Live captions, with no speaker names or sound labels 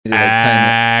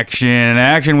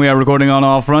Action. We are recording on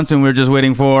all fronts, and we're just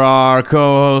waiting for our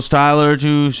co-host Tyler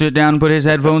to sit down and put his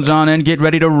headphones on and get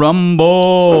ready to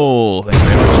rumble. Thank you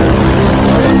very much.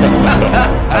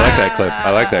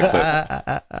 I like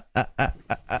that clip.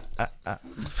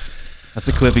 That's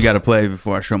the clip you got to play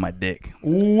before I show my dick.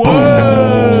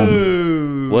 Whoa!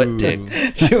 What dick?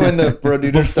 When the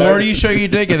producer Before starts. you show your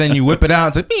dick and then you whip it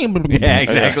out, it's like, Yeah,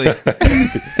 exactly.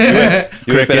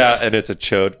 You whip it out and it's a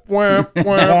chode.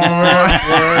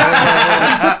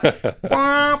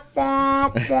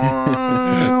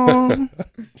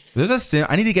 There's a Sim.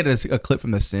 I need to get a clip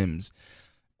from The Sims.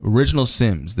 Original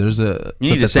Sims. There's a.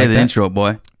 You need to say the intro,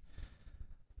 boy.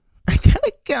 I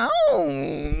gotta go.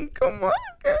 Come on,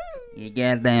 girl. You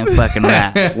goddamn fucking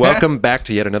right. Welcome back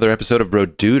to yet another episode of Bro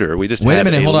Duder. We just Wait a had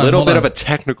minute, hold on, little hold bit on. of a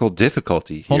technical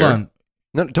difficulty here. Hold on.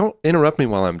 No, don't interrupt me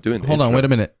while I'm doing the Hold on. intro. Wait a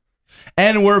minute.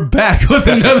 And we're back with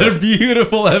another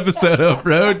beautiful episode of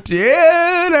Bro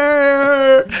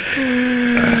Duder.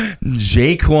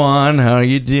 Jaquan, how are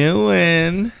you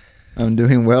doing? I'm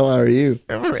doing well. How are you?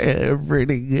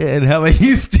 Pretty good. How about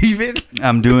you, Steven?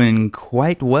 I'm doing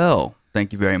quite well.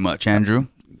 Thank you very much, Andrew.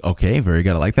 Okay, very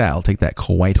good. I like that. I'll take that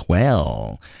quite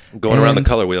well. Going around the And-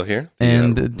 color wheel here. The,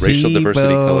 And racial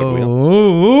diversity colored wheel.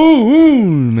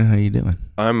 T-Bone. How you doing?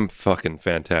 I'm fucking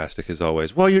fantastic as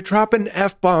always. Well, you're dropping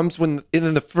F-bombs when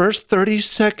in the first 30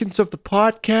 seconds of the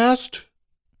podcast.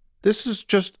 This is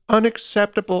just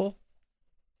unacceptable.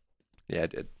 Yeah, I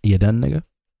did. You done, nigga?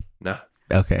 Nah.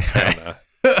 Okay. Hell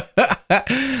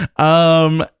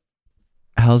nah.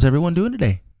 How's everyone doing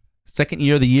today? Second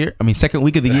week of the year?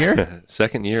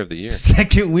 Second year of the year.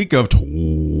 Second week of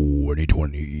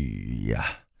 2020.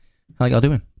 How y'all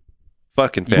doing?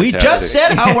 Fucking fantastic. We just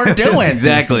said how we're doing.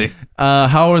 Exactly.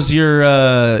 How was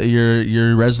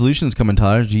your resolutions coming,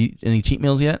 Tyler? Did you eat any cheat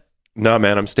meals yet? No,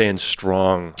 man, I'm staying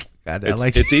strong. God,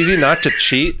 It's easy not to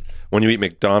cheat when you eat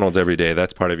McDonald's every day.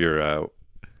 That's part of your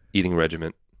eating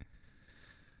regimen,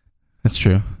 That's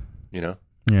true. you know?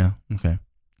 Yeah. Okay.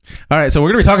 All right. So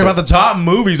we're going to be talking about the top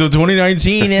movies of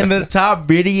 2019 and the top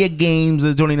video games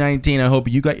of 2019. I hope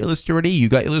you got your list ready. You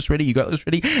got your list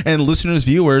ready. And listeners,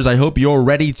 viewers, I hope you're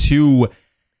ready to.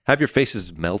 Have your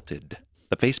faces melted.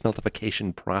 The face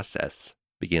meltification process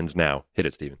begins now. Hit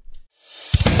it, Steven.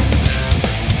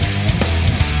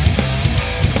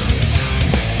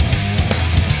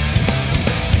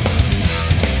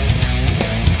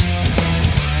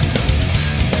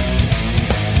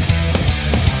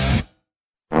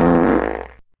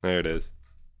 There it is.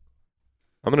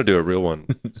 I'm going to do a real one.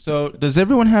 So does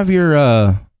everyone have your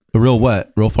a real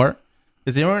what? Real fart?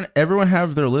 Does everyone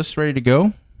have their list ready to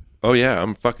go Oh, yeah,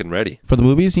 I'm fucking ready. for the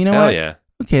movies? You know Hell what? yeah.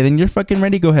 Okay, then you're fucking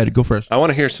ready. Go ahead. Go first. I want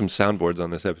to hear some soundboards on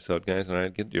this episode, guys. All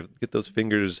right, get those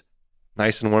fingers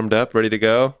nice and warmed up, ready to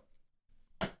go.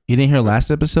 You didn't hear last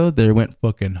episode? They went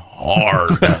fucking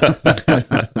hard.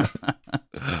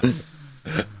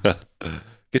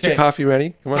 Get your Okay. coffee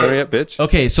ready. Come on, hurry up, bitch.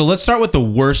 Okay, so let's start with the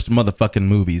worst motherfucking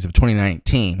movies of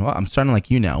 2019. Well, I'm starting like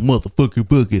you now, motherfucker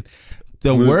bucket.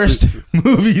 The worst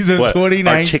movies of What, 2019.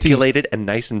 articulated and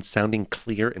nice and sounding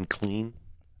clear and clean.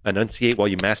 Enunciate while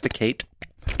you masticate.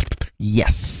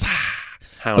 Yes.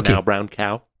 How Okay. now, brown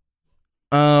cow?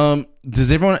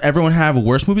 Does everyone have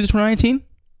worst movies of 2019?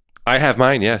 I have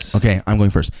mine, yes. Okay, I'm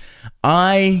going first.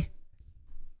 I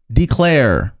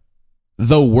declare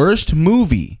the worst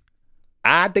movie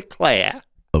I declare.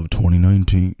 of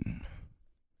 2019.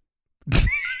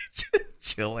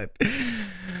 Chilling.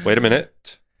 Wait a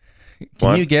minute. Can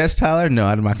What? you guess, Tyler? No,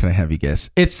 I'm not going to have you guess.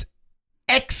 It's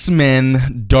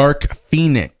X-Men Dark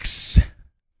Phoenix.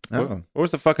 Oh. What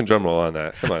was the fucking drum roll on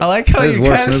that? Come on. I like how Those you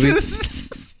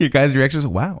worst guys, your guys' reactions.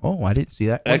 Wow. Oh, I didn't see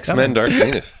that. one X-Men coming. Dark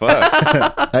Phoenix.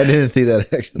 Fuck. I didn't see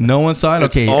that actually. No one saw it.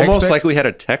 Okay. Almost X-Men- like we had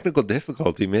a technical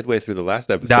difficulty midway through the last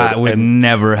episode. That would and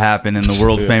never happen in the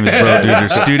world famous Bro Duder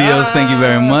Studios. Thank you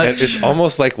very much. it's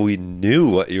almost like we knew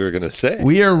what you were going to say.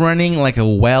 we are running like a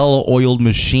well-oiled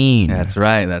machine. That's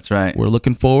right. That's right. We're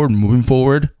looking forward, moving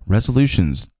forward.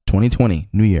 Resolutions 2020,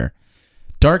 New Year.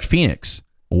 Dark Phoenix,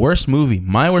 worst movie.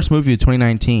 My worst movie of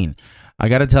 2019. I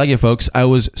got to tell you, folks, I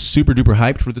was super duper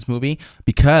hyped for this movie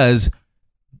because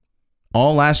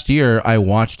all last year I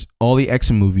watched all the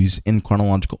X-Men movies in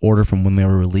chronological order from when they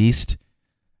were released.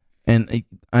 And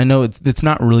I know it's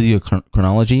not really a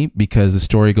chronology because the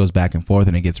story goes back and forth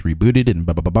and it gets rebooted and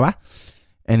blah, blah, blah, blah.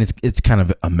 And it's kind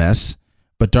of a mess.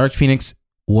 But Dark Phoenix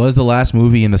was the last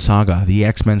movie in the saga, the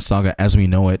X-Men saga as we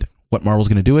know it. What Marvel's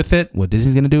going to do with it, what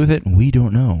Disney's going to do with it, we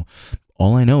don't know.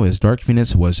 All I know is Dark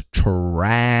Phoenix was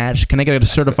trash. Can I get a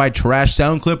certified trash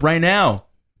sound clip right now?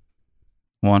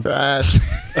 One. Trash.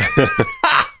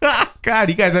 God,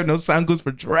 you guys have no sound clues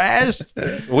for trash.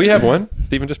 We have one.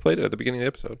 Steven just played it at the beginning of the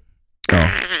episode. Oh.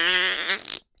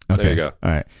 Okay. There you go. All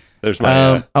right. There's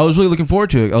my. I was really looking forward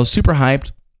to it. I was super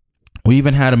hyped. We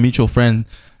even had a mutual friend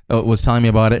was telling me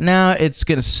about it. Now it's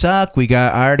gonna suck.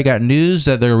 I already got news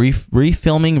that they're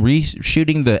refilming,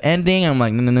 reshooting the ending. I'm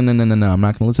like, no. I'm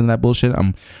not gonna listen to that bullshit.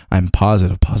 I'm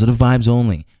positive vibes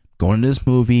only. Going into this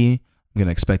movie, I'm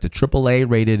gonna expect a AAA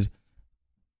rated,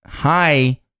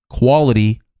 high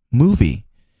quality movie.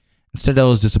 Instead, I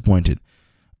was disappointed.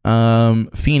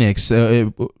 Phoenix,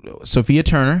 Sophia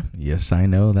Turner. Yes, I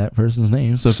know that person's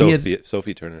name.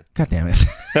 Sophie Turner. God damn it.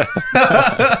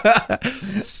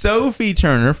 Sophie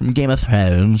Turner from Game of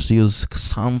Thrones. She was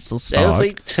Sansa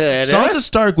Stark. Sansa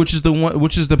Stark, which is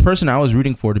the person I was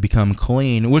rooting for to become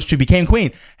queen, which she became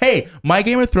queen. Hey, my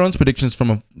Game of Thrones predictions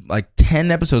from like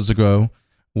 10 episodes ago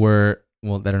that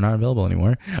are not available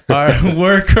anymore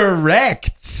were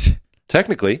correct.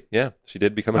 Technically, yeah, she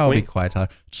did become a queen. Be quiet, Tyler.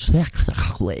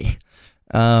 Technically.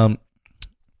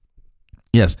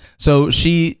 Yes. So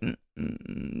she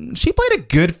played a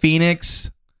good Phoenix.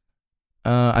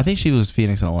 I think she was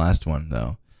Phoenix in the last one,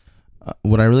 though.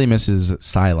 What I really miss is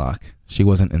Psylocke. She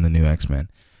wasn't in the new X-Men.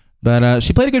 But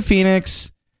she played a good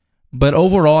Phoenix. But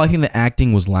overall, I think the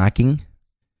acting was lacking.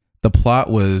 The plot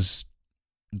was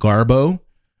garbo.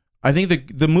 I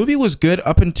think the movie was good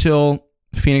up until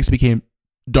Phoenix became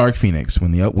Dark Phoenix,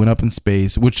 when went up in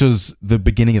space, which was the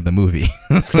beginning of the movie.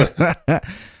 And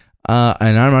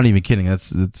I'm not even kidding.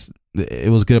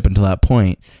 It was good up until that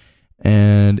point.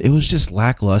 And it was just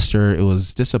lackluster. It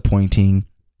was disappointing.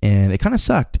 And it kind of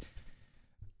sucked.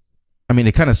 I mean,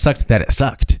 it kind of sucked that it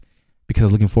sucked because I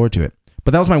was looking forward to it.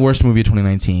 But that was my worst movie of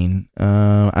 2019.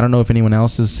 I don't know if anyone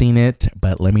else has seen it,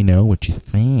 but let me know what you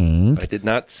think. I did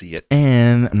not see it.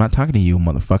 And I'm not talking to you,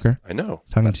 motherfucker. I know.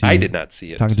 I did not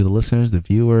see it. Talking to the listeners, the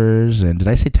viewers, and did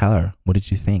I say Tyler? What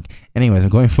did you think? Anyways, I'm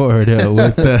going forward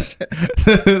with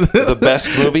the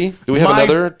best movie. Do we have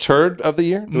another turd of the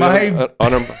year? Do we have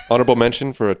an honorable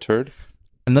mention for a turd?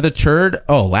 Another turd?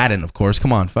 Oh, Aladdin, of course.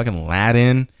 Come on, fucking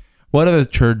Aladdin. What other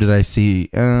turd did I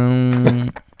see?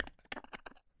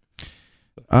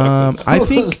 I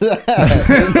think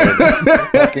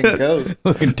fucking goat.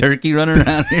 Fucking turkey running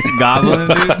around here gobbling,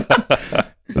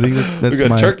 dude. We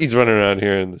got turkeys running around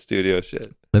here in the studio.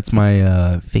 Shit. That's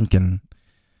my thinking.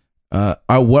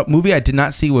 What movie I did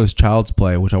not see was Child's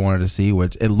Play, which I wanted to see,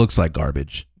 which it looks like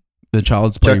garbage. The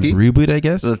Child's Play Chucky? reboot, I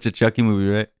guess. That's a Chucky movie,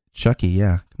 right? Chucky,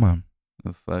 yeah. Come on.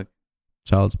 The fuck?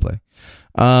 Child's Play.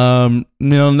 I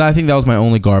think that was my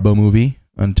only Garbo movie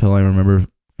until I remember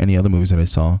any other movies that I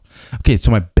saw. Okay, so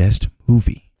my best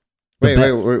movie. Wait,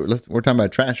 we're talking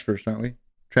about trash first, aren't we?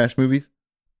 Trash movies?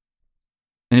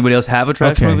 Anybody else have a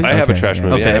trash movie? I have a trash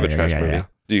movie. Okay. I have a trash movie. Yeah.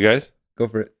 Do you guys? Go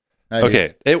for it.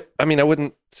 Okay. I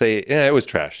wouldn't say, it was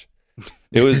trash.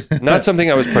 It was not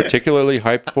something I was particularly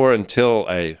hyped for until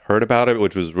I heard about it,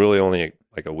 which was really only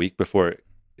like a week before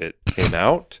it came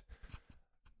out.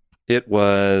 It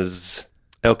was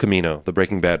El Camino, the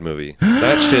Breaking Bad movie.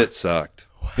 That shit sucked.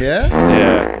 Yeah?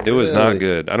 Yeah, it was not Really?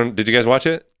 good. Did you guys watch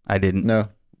it? I didn't. No.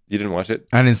 You didn't watch it?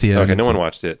 I didn't see it. Okay, no one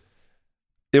watched it.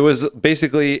 It was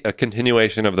basically a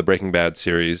continuation of the Breaking Bad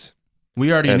series.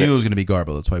 We already knew it was going to be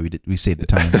Garbo. That's why we saved the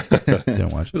time.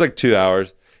 Didn't watch It was like 2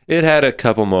 hours. It had a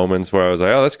couple moments where I was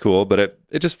like, oh, that's cool. But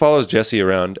it just follows Jesse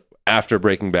around after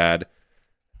Breaking Bad.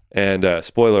 And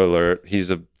spoiler alert,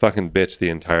 he's a fucking bitch the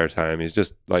entire time. He's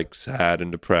just like sad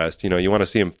and depressed. You know, you want to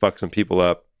see him fuck some people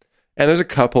up. And there's a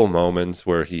couple moments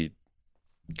where he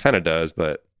kind of does,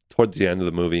 but towards the end of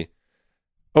the movie,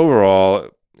 overall,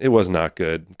 it was not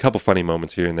good. A couple funny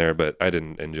moments here and there, but I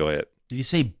didn't enjoy it. Did you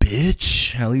say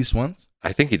bitch at least once?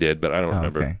 I think he did, but I don't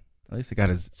remember. Okay. At least he got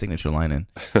his signature line in.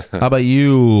 How about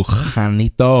you,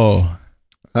 Janito?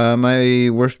 My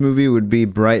worst movie would be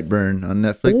Brightburn on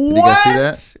Netflix. Did you guys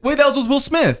see that? Wait, that was with Will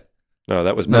Smith. No,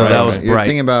 that was No, Bright. that was You're Bright.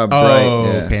 thinking about Bright. Oh,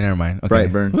 yeah. okay, never mind. Okay.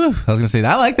 Brightburn. Whew, I was going to say,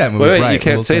 I like that movie. Wait, Bright, you with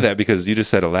can't Will say Smith. that because you just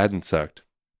said Aladdin sucked.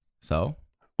 So?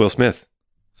 Will Smith.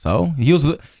 So? He was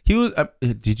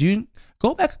did you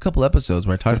go back a couple episodes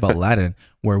where I talked about Aladdin,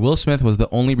 where Will Smith was the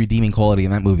only redeeming quality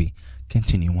in that movie?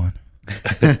 Continue on.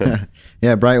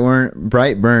 Yeah,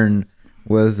 Brightburn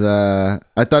was I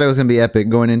thought it was gonna be epic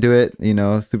going into it, you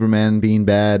know, Superman being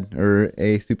bad or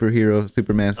a superhero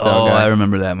Superman style Oh, guy. I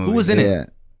remember that movie. Who was in it? Yeah.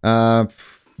 I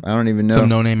don't even know. Some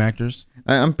no-name actors?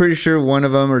 I'm pretty sure one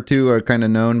of them or two are kind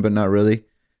of known, but not really.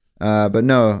 But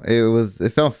no, it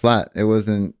fell flat.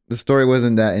 The story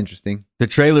wasn't that interesting. The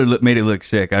trailer made it look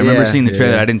sick. I remember Yeah, seeing the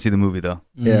trailer. yeah. I didn't see the movie though.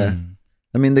 Yeah.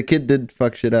 I mean, the kid did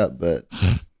fuck shit up, but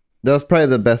that was probably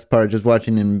the best part, just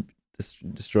watching him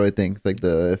destroy things, like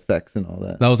the effects and all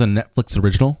that. That was a Netflix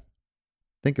original?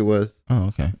 think it was. Oh,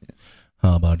 okay.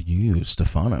 How about you,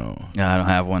 Stefano? I don't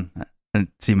have one. I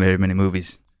didn't see very many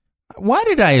movies. Why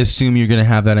did I assume you're gonna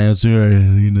have that answer?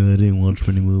 You know, I didn't watch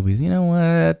many movies. You know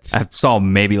what? I saw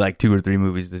maybe like 2 or 3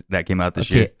 movies that came out this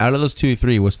year. Out of those 2 or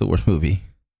 3, what's the worst movie?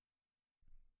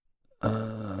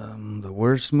 The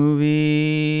worst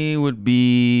movie would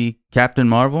be Captain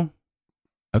Marvel.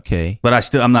 Okay.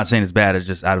 But I'm not saying it's bad. It's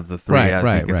just out of the 3. I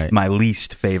think it's my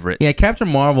least favorite. Yeah, Captain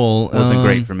Marvel Wasn't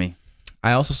great for me.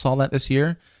 I also saw that this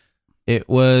year. It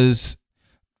wasn't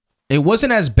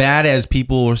as bad as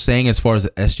people were saying as far as the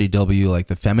SJW, like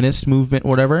the feminist movement or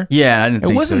whatever. Yeah, I didn't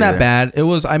think It wasn't so that either. bad. It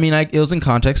was, it was in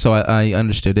context, so I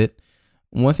understood it.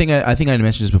 One thing I think I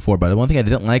mentioned this before, but one thing I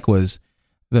didn't like was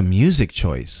the music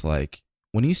choice. Like,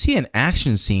 when you see an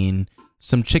action scene,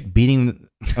 some chick beating,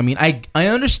 I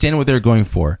understand what they're going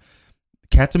for.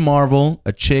 Captain Marvel,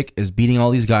 a chick is beating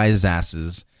all these guys'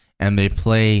 asses, and they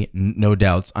play No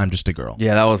Doubts, I'm Just a Girl.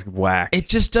 Yeah, that was whack. It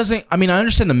just doesn't, I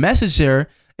understand the message there.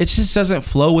 It just doesn't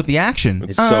flow with the action.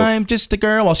 I'm just a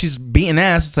girl while she's beating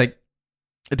ass. It's like,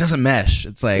 it doesn't mesh.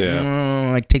 It's like,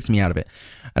 it takes me out of it.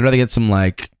 I'd rather get some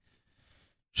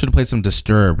should have played some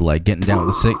Disturbed, like Getting Down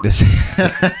with the Sickness.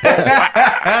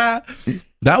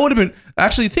 That would have been,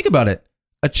 actually, think about it.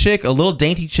 A little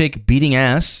dainty chick beating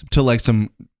ass to like some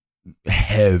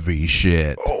heavy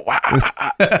shit. Oh, wow.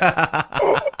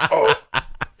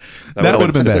 That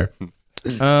would have been better.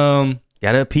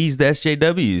 Gotta appease the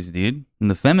SJWs, dude, and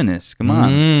the feminists. Come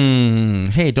on.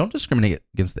 Hey, don't discriminate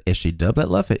against the SJW. I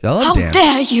love it. I love How Dan.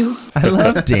 dare you? I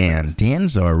love Dan.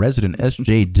 Dan's our resident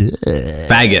SJW.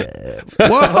 Faggot.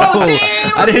 Whoa,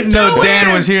 Dan, I didn't know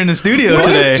Dan was here in the studio What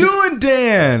today. are you doing,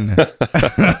 Dan?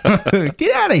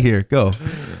 Get out of here. Go.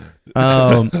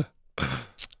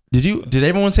 Did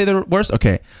everyone say the worst?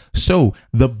 Okay. So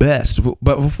the best.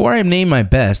 But before I name my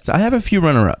best, I have a few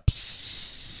runner-ups.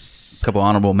 Couple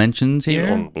honorable mentions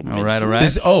here. Honorable All right.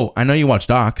 I know you watch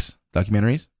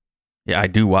documentaries. Yeah, I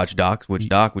do watch docs. Which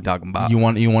doc we talking about? You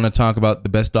want to talk about the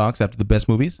best docs after the best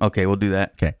movies? Okay, we'll do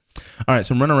that. Okay. All right,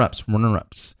 some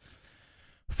runner-ups.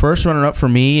 First runner-up for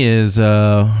me is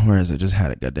where is it? Just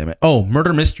had it, goddammit. Oh,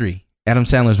 Murder Mystery. Adam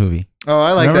Sandler's movie. Oh,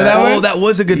 I like Remember that. that one? Oh, that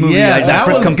was a good movie. Yeah, I that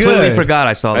was completely good. forgot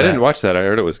I saw that. I didn't watch that. I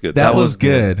heard it was good. That was was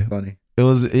good. Funny. It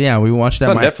was, we watched It's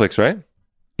that. on Netflix, right?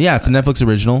 Yeah, it's a Netflix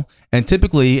original. And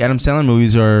typically, Adam Sandler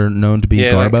movies are known to be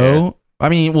garbo.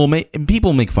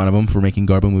 People make fun of him for making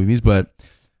garbo movies, but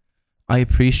I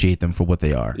appreciate them for what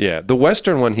they are. Yeah, the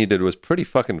Western one he did was pretty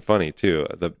fucking funny too.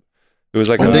 It was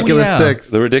like Ridiculous yeah. Six.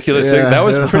 the Ridiculous Yeah, Six. That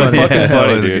was that was pretty funny. fucking Yeah, that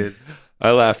funny, was dude. good.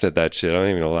 I laughed at that shit. I'm not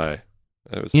even gonna lie.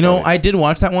 It was You know, funny. I did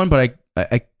watch that one, but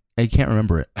I can't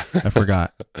remember it. I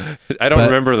forgot. I don't but-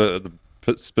 remember the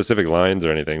specific lines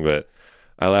or anything, but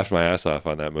I laughed my ass off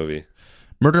on that movie.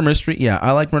 Murder Mystery. Yeah,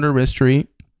 I like Murder Mystery.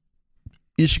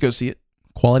 You should go see it.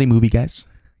 Quality movie, guys.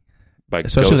 Like,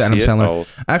 Especially with go Adam see it. Sandler. Oh,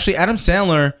 Actually, Adam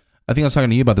Sandler, I think I was talking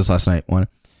to you about this last night.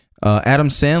 Adam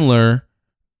Sandler,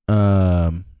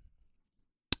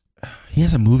 he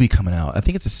has a movie coming out. I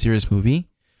think it's a serious movie,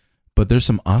 but there's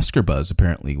some Oscar buzz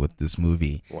apparently with this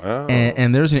movie. wow.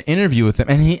 And there's an interview with him,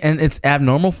 and it's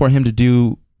abnormal for him to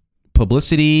do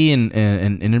publicity and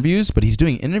interviews, but he's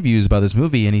doing interviews about this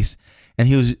movie, and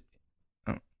he was,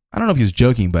 I don't know if he was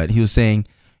joking, but he was saying,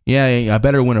 yeah, I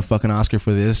better win a fucking Oscar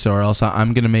for this, or else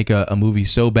I'm gonna make a movie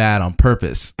so bad on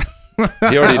purpose.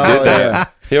 He already did Oh, that. yeah.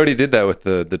 He already did that with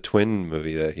the twin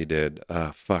movie that he did.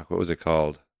 Fuck, what was it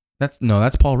called? That's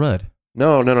Paul Rudd.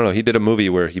 No. He did a movie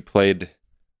where he played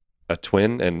a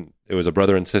twin, and it was a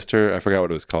brother and sister. I forgot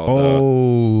what it was called.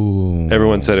 Oh,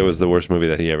 Everyone said it was the worst movie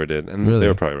that he ever did, and Really? they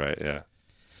were probably right. Yeah.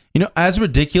 You know, as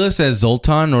ridiculous as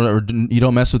Zoltan or you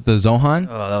don't mess with the Zohan,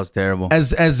 Oh, that was terrible.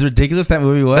 as ridiculous that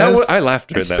movie was, I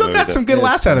laughed it during that still movie. got some good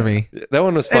laughs out of me. That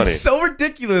one was funny. It's so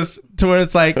ridiculous to where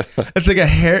it's like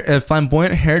a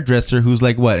flamboyant hairdresser who's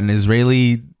like what, an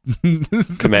Israeli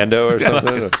Commando or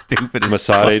something. Stupid. as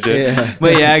Mossad agent. Yeah.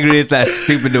 But yeah, I agree. It's that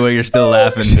stupid to where you're still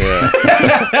laughing.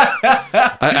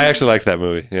 I actually liked that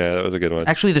movie. Yeah, that was a good one.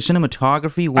 Actually, the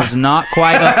cinematography was not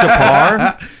quite up to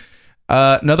par.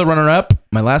 Another runner-up,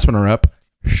 my last runner-up,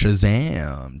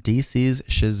 Shazam. DC's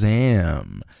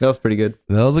Shazam. That was pretty good.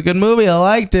 That was a good movie. I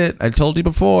liked it. I told you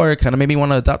before. It kind of made me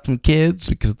want to adopt some kids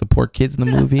because of the poor kids in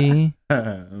the movie.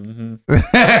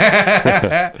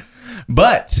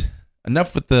 But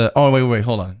enough with the. Oh wait,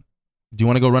 hold on. Do you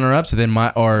want to go runner-up? So then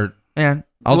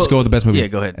I'll just go with the best movie. Yeah,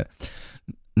 go ahead.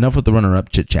 Enough with the runner-up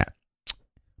chit chat.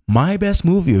 My best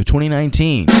movie of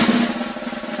 2019.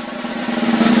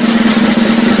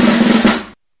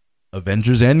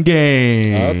 Avengers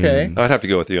Endgame. Okay. I'd have to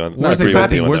go with you on. Where's the agree with you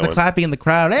clapping? on Where's that the one. clapping in the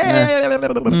crowd?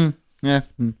 Yeah.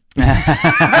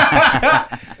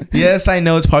 Yes, I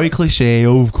know it's probably cliche.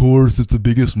 Oh, of course, it's the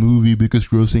biggest movie, biggest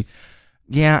grossing.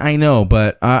 Yeah, I know,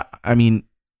 but I mean,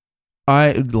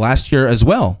 I last year as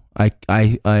well.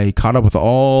 I caught up with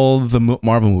all the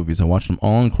Marvel movies. I watched them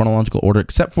all in chronological order,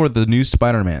 except for the new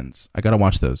Spider-Mans. I gotta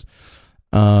watch those.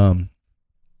 But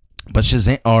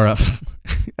Shazam or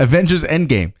Avengers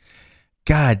Endgame.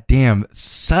 God damn,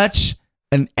 such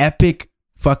an epic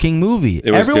fucking movie.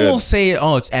 It was Everyone good. will say,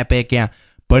 "Oh, it's epic," yeah,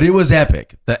 but it was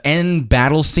epic. The end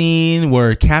battle scene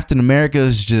where Captain America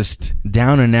is just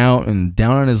down and out and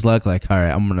down on his luck, like, all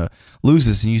right, I'm gonna lose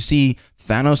this, and you see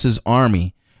Thanos'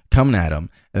 army coming at him,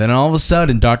 and then all of a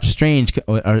sudden, Doctor Strange.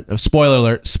 Spoiler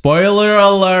alert! Spoiler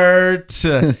alert!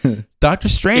 Doctor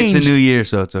Strange. It's a new year,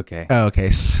 so it's okay. Oh,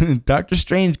 okay. So Doctor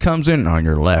Strange comes in on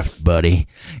your left, buddy.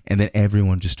 And then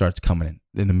everyone just starts coming in.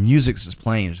 And the music's just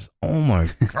playing. It's just, oh my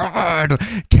God.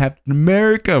 Captain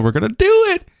America, we're going to do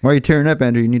it. Why are you tearing up,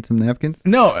 Andrew? You need some napkins?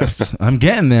 No, I'm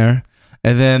getting there.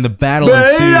 And then the battle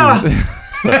ensues.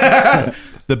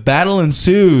 The battle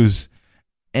ensues.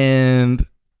 And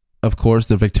of course,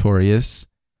 they're victorious.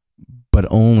 But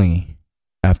only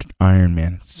after Iron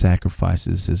Man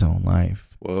sacrifices his own life.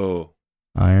 Whoa.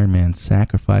 Iron Man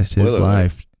sacrificed his Spoiler alert.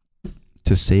 life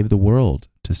to save the world,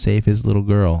 to save his little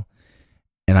girl.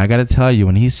 And I got to tell you,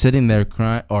 when he's sitting there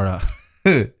crying or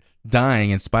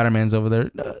dying, and Spider-Man's over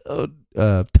there,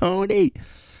 Tony.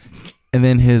 And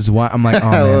then his wife, I'm like,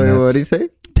 oh man, What that's do you say?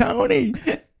 Tony.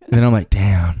 And then I'm like,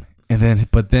 damn.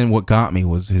 But then what got me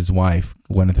was his wife,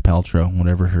 Gwyneth Paltrow,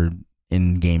 whatever her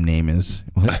in-game name is,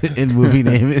 what the in-movie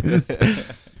name is.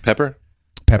 Pepper?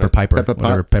 Pepper Piper, Pepper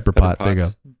whatever, Potts. Pepper Pepper Potts. There you go.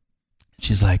 Potts.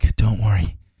 She's like, don't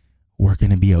worry, we're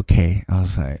gonna be okay. I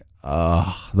was like,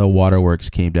 oh, the waterworks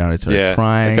came down. I started Yeah.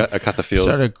 crying. I got the feels.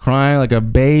 Started crying like a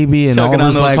baby, and Tugging on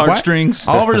Oliver's those like, heartstrings.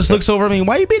 why? Oliver just looks over at me.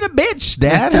 Why you being a bitch,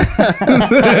 Dad?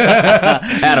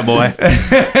 Attaboy.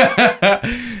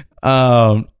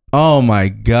 Oh my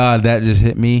God, that just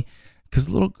hit me. Because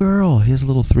little girl, he has a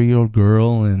little 3-year-old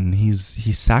girl, and he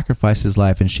sacrificed his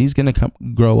life, and she's gonna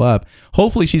grow up.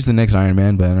 Hopefully, she's the next Iron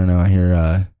Man, but I don't know. I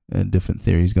hear different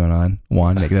theories going on.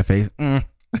 Juan making that face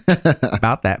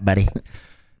about that, buddy.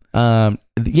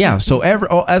 Yeah. So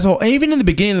even in the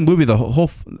beginning of the movie, the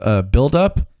whole build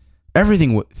up,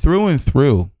 everything through and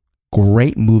through,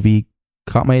 great movie,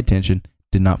 caught my attention.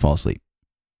 Did not fall asleep.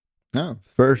 No,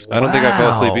 first. I don't think I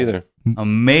fell asleep Wow. either.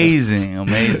 Amazing.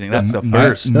 That's the My-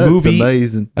 first. That's movie.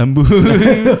 amazing. A movie.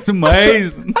 It's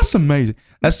amazing. That's amazing.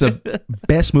 That's the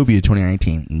best movie of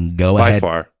 2019. Go By ahead,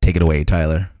 far. take it away,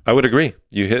 Tyler. I would agree.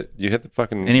 You hit the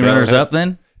fucking Any nail on the runners head. up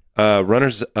then?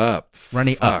 Runners up.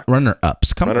 Fuck. Runner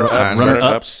ups. Come Runner on. ups. Runner Runner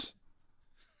ups.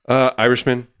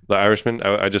 Irishman. The Irishman.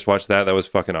 I just watched that. That was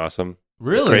fucking awesome.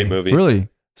 Really? Great movie. Really?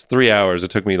 It's 3 hours.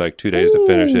 It took me like 2 days to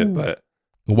finish it, but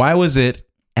Why was it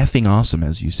effing awesome,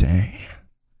 as you say?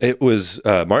 it was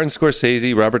Martin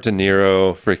Scorsese, Robert De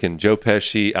Niro, freaking Joe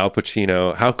Pesci, Al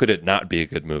Pacino. How could it not be a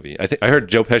good movie? I heard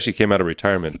Joe Pesci came out of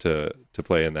retirement to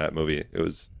play in that movie. It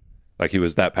was like he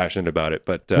was that passionate about it.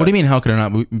 But What do you mean? How could it not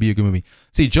be a good movie?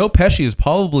 See, Joe Pesci is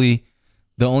probably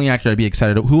the only actor I'd be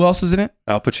excited. Who else is in it?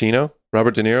 Al Pacino,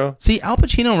 Robert De Niro, See, Al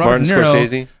Pacino and Robert Martin De Niro.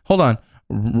 Scorsese. Hold on.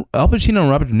 Al Pacino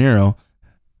and Robert De Niro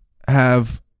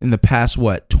have, in the past,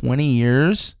 20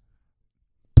 years,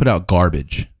 put out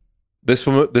garbage. This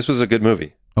was a good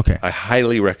movie. Okay. I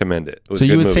highly recommend it. It was So a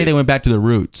you good would movie. say they went back to the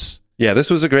roots. Yeah, this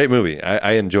was a great movie.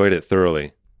 I enjoyed it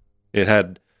thoroughly. It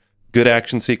had good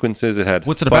action sequences. It had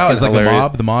What's it about? fucking It's like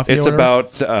hilarious- the mafia. It's or whatever?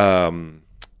 about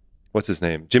what's his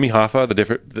name? Jimmy Hoffa,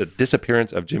 the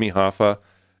disappearance of Jimmy Hoffa,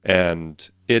 and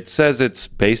it says it's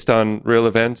based on real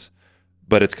events,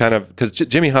 but it's kind of because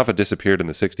Jimmy Hoffa disappeared in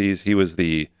the 60s. He was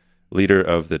the leader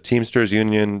of the Teamsters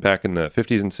Union back in the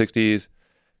 50s and 60s,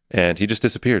 and he just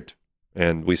disappeared,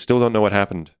 and we still don't know what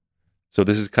happened. So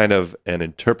this is kind of an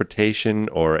interpretation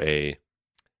or a Oh,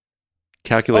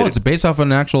 calculated. it's based off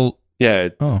an actual. Yeah,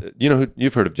 Oh. you know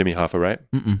you've heard of Jimmy Hoffa, right?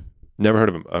 Mm-mm. Never heard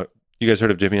of him. You guys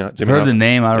heard of Jimmy I've heard the Hoffa?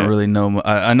 name. I don't Yeah. really know.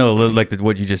 I know a little like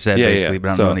what you just said, Yeah, yeah, basically, yeah. but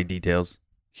I don't So- know any details.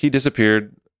 He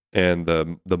disappeared, and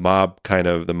the mob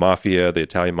the mafia, the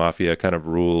Italian mafia, kind of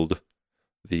ruled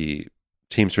the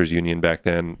Teamsters Union back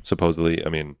then. Supposedly, I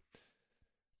mean,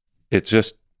 it's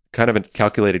just kind of a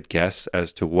calculated guess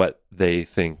as to what they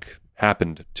think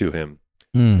happened to him.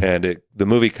 Mm. And the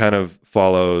movie kind of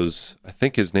follows. I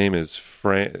think his name is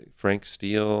Frank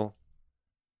Steele.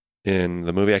 In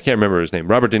the movie, I can't remember his name.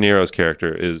 Robert De Niro's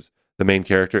character is the main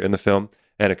character in the film,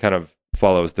 and it kind of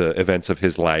follows the events of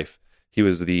his life. He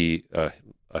was a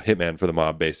hitman for the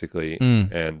mob, basically,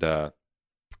 Mm. and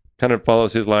kind of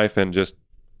follows his life and just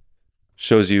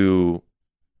shows you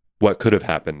what could have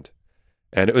happened.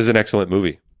 and it was an excellent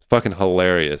movie. Fucking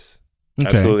hilarious. Okay.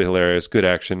 Absolutely hilarious. Good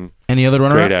action. Any other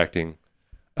runner? Great acting.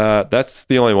 That's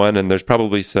the only one, and there's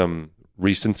probably some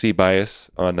recency bias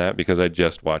on that because I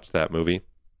just watched that movie.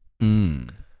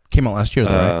 Came out last year,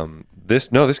 though, right? This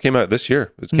came out this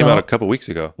year. It came out a couple weeks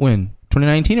ago. When?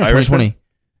 2019 or Irishman? 2020?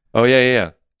 Oh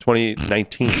yeah.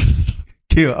 2019.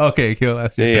 Kill. Okay, kill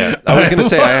last year. Yeah. I was gonna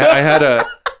say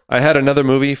I had another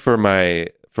movie for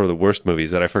the worst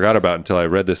movies that I forgot about until I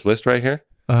read this list right here.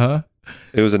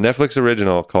 It was a Netflix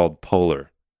original called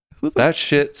Polar. That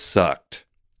shit sucked.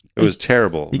 It was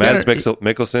terrible. Mads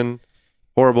Mikkelsen,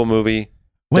 horrible movie.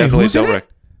 Wait, Definitely who's in don't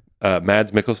it?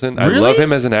 Mads Mikkelsen. Really? I love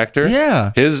him as an actor.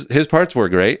 Yeah. His parts were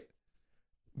great.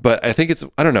 But I think it's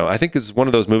one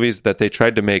of those movies that they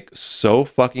tried to make so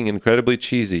fucking incredibly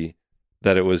cheesy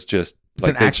that it was just It's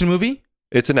an action movie?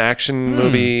 It's an action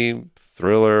movie,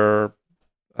 thriller.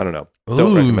 I don't know.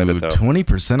 Don't recommend it though.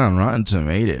 20% on Rotten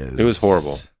Tomatoes. It was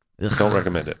horrible. Ugh. Don't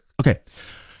recommend it. Okay.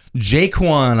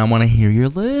 Jaquan, I want to hear your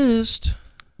list.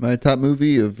 My top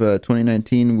movie of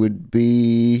 2019 would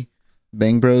be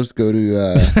Bang Bros. Go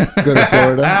to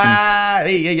Florida.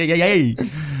 Hey.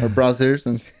 Or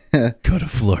Browsers. Go to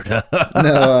Florida.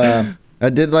 No, I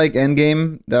did like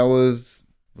Endgame. Was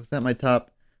that my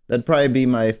top? That'd probably be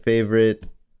my favorite.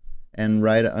 And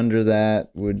right under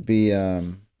that would be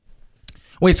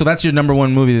Wait, so that's your number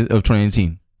one movie of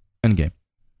 2018? Endgame.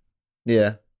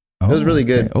 yeah. It was really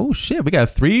good. Okay. Oh shit, we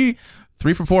got three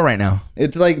for 4 right now.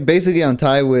 It's like basically on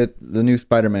tie with the new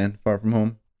Spider-Man, Far From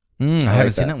Home. I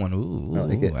haven't seen that one. Ooh, I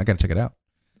like it. I gotta check it out.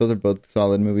 Those are both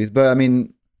solid movies. But I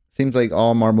mean, seems like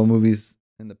all Marvel movies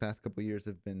in the past couple years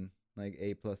have been like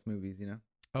A+ movies, you know?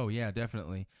 Oh yeah,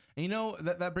 definitely. And you know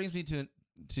that brings me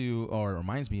to or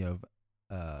reminds me of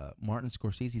Martin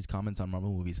Scorsese's comments on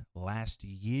Marvel movies last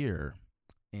year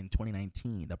in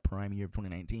 2019, the prime year of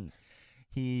 2019.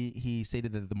 He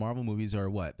stated that the Marvel movies are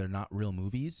what? They're not real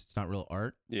movies. It's not real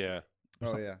art. Yeah.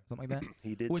 Something like that.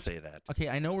 He did say that. Okay,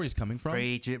 I know where he's coming from.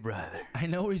 Preach it, brother. I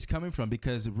know where he's coming from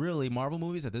because really, Marvel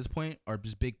movies at this point are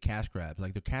just big cash grabs.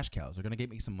 Like they're cash cows. They're gonna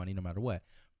get me some money no matter what.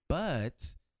 But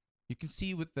you can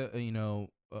see with the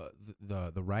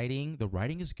the writing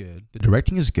is good. The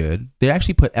directing is good. They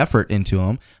actually put effort into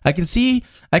them. I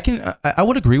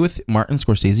would agree with Martin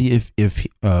Scorsese if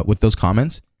with those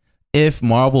comments. If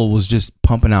Marvel was just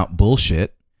pumping out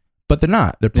bullshit, but they're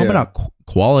not. They're pumping out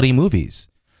quality movies.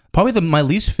 Probably my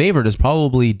least favorite is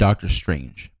probably Doctor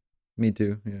Strange. Me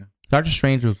too, yeah. Doctor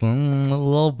Strange was a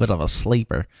little bit of a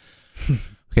sleeper.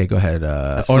 Okay, go ahead.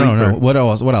 No. What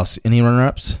else? Any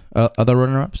runner-ups? Other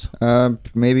runner-ups?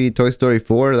 Maybe Toy Story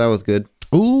 4. That was good.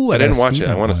 Ooh, I didn't watch it.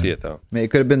 I want to see it though. I mean,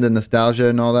 it could have been the nostalgia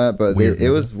and all that, but it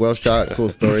was well shot.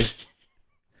 Cool story.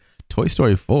 Toy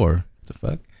Story 4. What the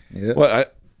fuck? Yeah.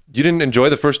 What? You didn't enjoy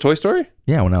the first Toy Story?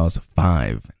 Yeah, when I was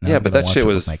 5. Now Yeah, I'm but gonna that watch shit it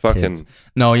with was my fucking kids.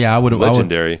 No, yeah, I would.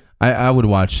 legendary. I would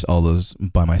watch all those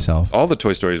by myself. All the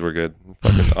Toy Stories were good.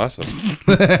 Fucking awesome.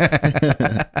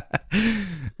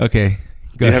 Okay.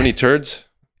 Do you have any turds?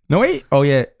 No wait. Oh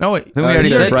yeah. No wait. Then we already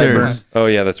yeah, said Brightburn. turds. Oh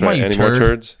yeah, that's right. Come on, Any you more turd.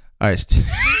 turds? All right.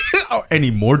 Oh,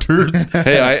 any more turds?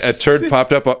 Hey, a turd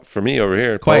popped up for me over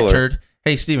here. Quiet Polar. turd.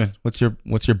 Hey Steven, what's your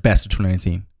best of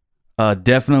 2019?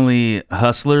 Definitely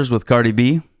Hustlers with Cardi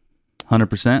B.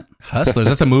 100%. Hustlers.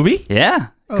 That's a movie? Yeah.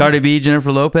 Oh. Cardi B,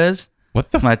 Jennifer Lopez. What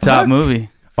the My fuck? top movie.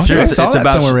 Oh, I saw that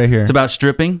about somewhere right here. It's about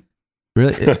stripping.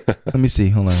 Really? Let me see.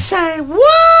 Hold on. Say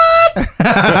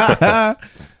what?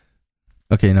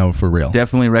 Okay, no, for real.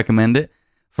 Definitely recommend it.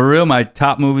 For real, my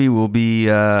top movie will be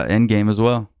Endgame as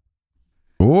well.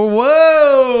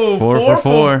 Whoa! 4 for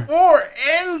 4. 4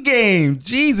 Endgame.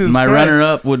 Jesus My Christ.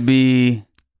 runner-up would be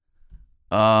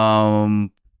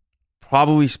probably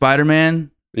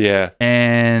Spider-Man Yeah,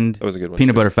 and that was a good one.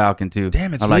 Peanut too. Butter Falcon too.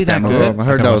 Damn, it's I really like that that movie. good. I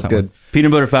heard gotta that watch was that good. one.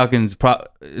 Peanut Butter Falcon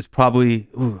is probably.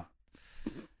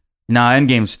 Nah,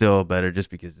 Endgame's still better just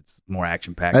because it's more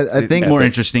action-packed. I think- more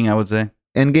interesting, I would say.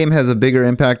 Endgame has a bigger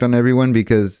impact on everyone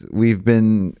because we've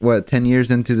been 10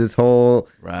 years into this whole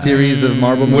Right. series of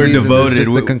Marvel We're movies. and this is devoted. just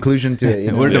the We- conclusion to it.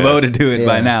 You know? We're Yeah. devoted to it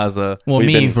by Yeah. now, so Well, We've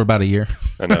me been- for about a year.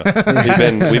 I know.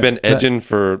 We've been edging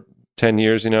for 10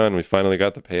 years, and we finally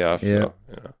got the payoff. Yeah. So,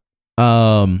 yeah.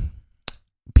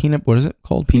 Peanut. What is it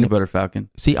called? Peanut Butter Falcon.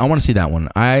 See, I want to see that one.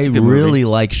 I It's a good really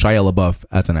like Shia LaBeouf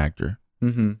as an actor.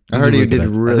 Mm-hmm. I He's a heard he really good did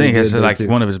actor. really I think good it's there, like too.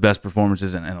 one of his best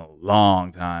performances in a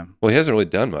long time. Well, he hasn't really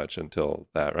done much until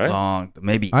that, right?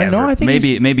 Maybe I ever. know, I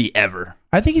think maybe ever.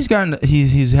 I think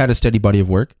he's had a steady body of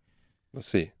work. Let's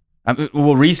see.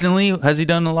 Well, recently, has he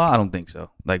done a lot? I don't think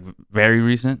so. Like, very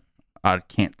recent? I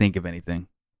can't think of anything.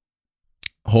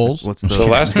 Holes. What's The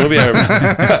last movie I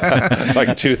remember,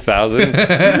 like 2000.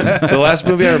 The last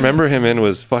movie I remember him in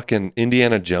was fucking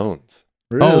Indiana Jones.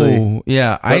 Really? Oh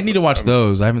yeah, I But- need to watch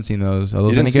those. I haven't seen those. Are You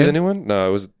those didn't any see good? the new one?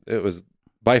 No, it was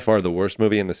by far the worst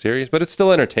movie in the series, but it's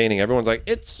still entertaining. Everyone's like,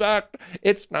 it sucked.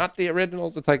 It's not the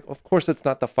originals. It's like, of course it's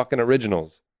not the fucking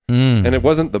originals. Mm. And it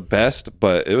wasn't the best,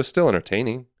 but it was still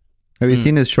entertaining. Have you Hmm.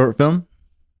 seen his short film?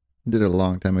 He did it a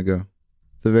long time ago.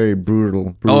 It's a very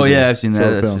brutal. Oh yeah, I've seen that.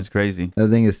 short That's film. just crazy. That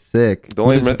thing is sick. The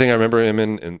only What is it? thing I remember him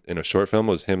in a short film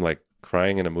was him like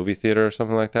crying in a movie theater or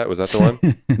something like that. Was that the one?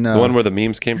 No, The one where the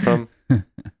memes came from?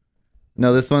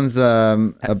 no, this one's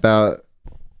about.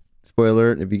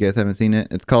 Spoiler: alert, if you guys haven't seen it,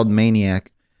 it's called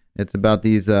Maniac. It's about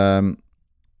these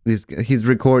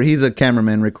he's a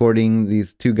cameraman recording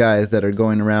these two guys that are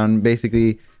going around.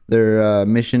 Basically, their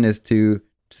mission is to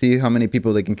see how many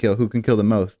people they can kill, who can kill the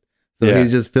most. So Yeah.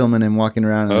 he's just filming and walking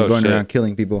around and Oh, going shit. around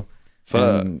killing people.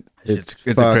 Fuck. And It's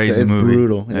a fucked. crazy it's movie.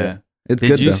 brutal. Yeah. Yeah. It's Did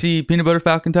good you though. see Peanut Butter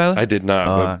Falcon, Tyler? I did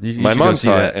not. But you my should go mom see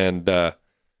saw that. it and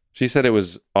she said it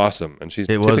was awesome. And she's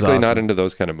It was typically not awesome. into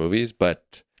those kind of movies,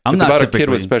 but I'm it's not about a kid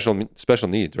with typically- special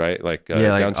needs, right? Like,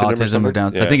 yeah, like Down syndrome or autism or something?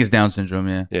 Down. Yeah. I think it's Down syndrome.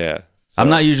 Yeah. Yeah. I'm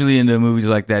So- not usually into movies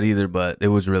like that either, but it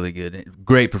was really good.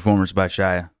 Great performance by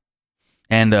Shia,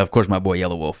 and of course my boy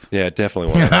Yellow Wolf. Yeah,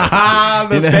 definitely one.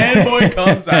 The fanboy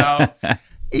comes out.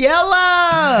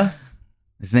 Yella.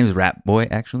 His name is Rat Boy.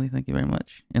 Actually, thank you very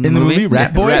much. In the movie,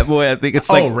 Rat Boy? Rat Boy. I think it's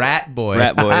like Rat Boy.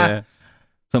 Rat Boy. Yeah.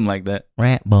 Something like that.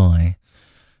 Rat Boy.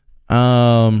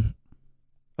 Oh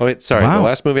wait, sorry. Wow. The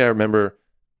last movie I remember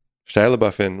Shia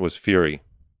LaBeouf in was Fury.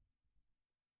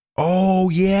 Oh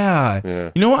yeah.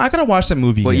 Yeah. You know what? I gotta watch that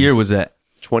movie. What again. year was that?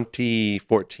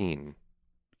 2014.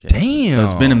 Damn. So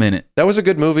it's been a minute. That was a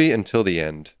good movie until the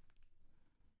end.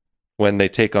 When they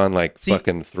take on like See-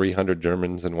 fucking 300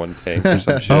 Germans in one tank or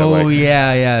some shit. Oh I'm like,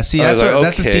 yeah, yeah. See, I was that's like,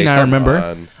 that's the okay, scene I come remember.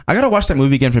 on. I gotta watch that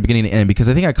movie again from beginning to end because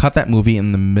I think I caught that movie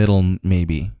in the middle,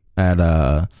 maybe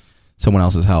at someone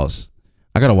else's house.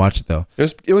 I gotta watch it though.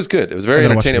 It was good. It was very I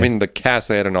gotta watch entertaining. I it. mean, the cast,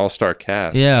 they had an all-star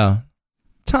cast. Yeah.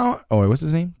 Tom. Oh wait, what's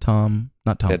his name? Tom.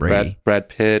 Not They Tom had Brady. Brad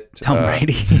Pitt. Tom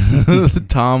Brady.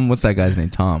 Tom. What's that guy's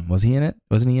name? Tom. Was he in it?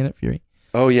 Wasn't he in it? Fury.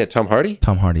 Oh yeah, Tom Hardy.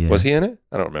 Tom Hardy. Yeah. Was he in it?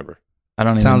 I don't remember. I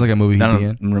don't. Sounds even, like a movie I he'd be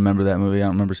don't in. remember that movie. I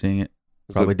don't remember seeing it. It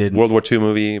was Probably the didn't. World War II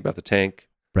movie about the tank.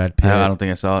 Brad Pitt. I don't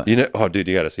think I saw it. You know? Oh, dude,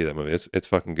 you got to see that movie. It's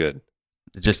fucking good.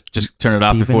 Just turn it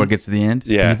off Steven- before it gets to the end.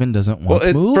 Yeah. Steven doesn't Well,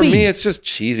 want movies. for me, it's just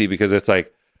cheesy because it's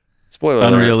like spoiler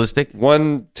alert, Unrealistic.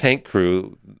 one tank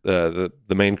crew, the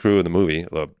main crew of the movie,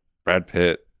 Brad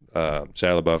Pitt,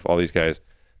 Shia LaBeouf, all these guys,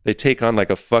 they take on like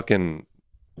a fucking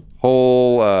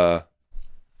whole. I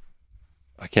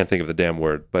can't think of the damn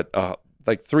word, but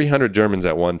like 300 Germans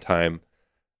at one time,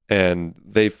 and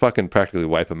they fucking practically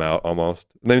wipe them out almost.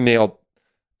 And then they all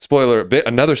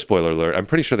another spoiler alert. I'm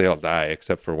pretty sure they all die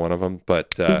except for one of them,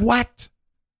 but what?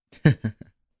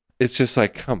 it's just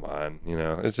like, come on, you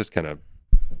know, it's just kind of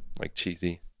like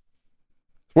cheesy.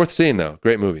 It's worth seeing though.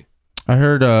 Great movie. I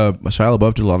heard Shia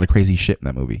LaBeouf did a lot of crazy shit in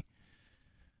that movie.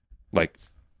 Like,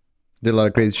 Did a lot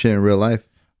of crazy shit in real life.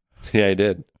 yeah, he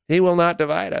did. He will not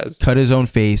divide us. Cut his own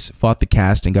face, fought the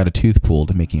cast, and got a tooth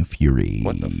pulled, making Fury.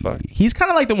 What the fuck? He's kind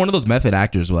of like one of those method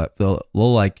actors. What they'll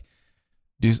like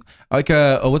do like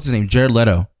what's his name? Jared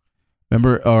Leto.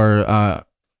 Remember or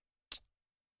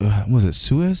was it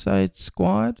Suicide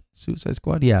Squad? Suicide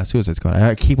Squad? Yeah, Suicide Squad.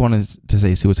 I keep wanting to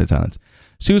say Suicide Silence.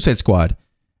 Suicide Squad.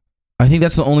 I think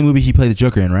that's the only movie he played the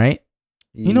Joker in, right?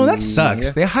 You know, that sucks.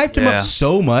 Yeah. They hyped him Yeah. up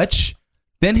so much.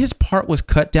 Then his part was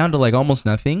cut down to like almost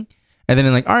nothing. And then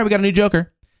they're like, all right, we got a new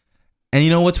Joker. And you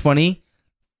know what's funny?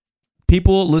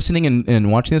 People listening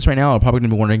and watching this right now are probably going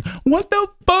to be wondering, what the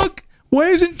fuck? Why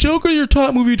isn't Joker your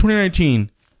top movie of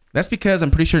 2019? That's because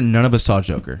I'm pretty sure none of us saw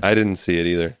Joker. I didn't see it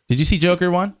either. Did you see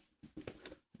Joker, Juan?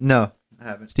 No, I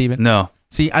haven't. Steven? No.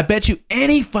 See, I bet you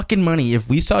any fucking money if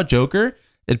we saw Joker,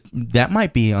 that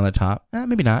might be on the top.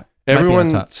 Maybe not. Might be on Everyone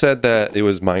top. said that it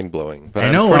was mind blowing. But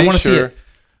I know, I'm I pretty wanna see sure, it.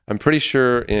 I'm pretty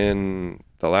sure in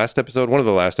the last episode, one of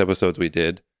the last episodes we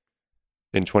did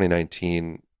in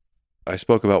 2019, I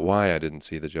spoke about why I didn't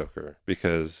see the Joker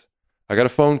because I got a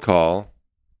phone call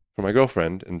from my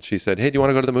girlfriend and she said, "Hey, do you want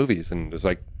to go to the movies?" And it was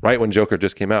like right when Joker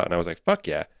just came out, and I was like, "Fuck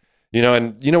yeah!" You know,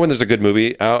 and you know when there's a good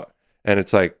movie out and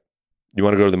it's like, you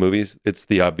want to go to the movies? It's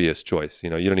the obvious choice. You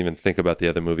know, you don't even think about the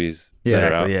other movies that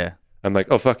are out. Exactly, yeah. I'm like,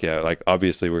 oh, fuck yeah. Like,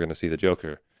 obviously, we're going to see the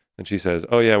Joker. And she says,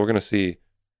 oh, yeah, we're going to see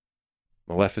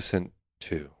Maleficent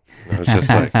 2. And I was just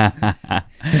like,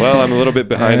 well, I'm a little bit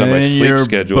behind on my And sleep your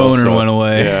schedule. boner went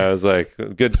away. Yeah, I was like, a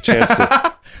good chance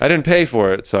to. I didn't pay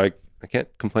for it, so I can't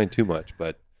complain too much.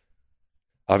 But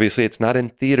obviously it's not in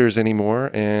theaters anymore,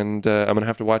 and I'm going to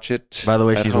have to watch it. By the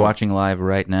way, at she's home. watching live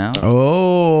right now.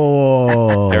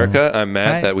 Oh, Erica, I'm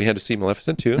mad Hi. that we had to see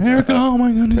Maleficent too. Erica, oh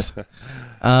my goodness.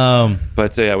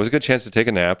 But yeah, it was a good chance to take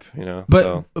a nap, you know.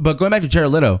 so. But going back to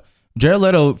Jared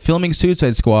Leto filming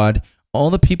Suicide Squad, all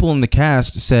the people in the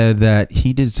cast said that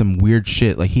he did some weird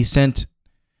shit. Like he sent,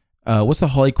 what's the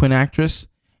Harley Quinn actress?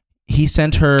 He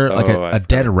sent her like a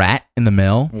dead rat in the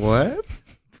mail. What?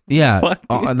 Yeah,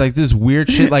 like this weird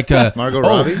shit. Like Margot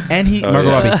Robbie? and Oh,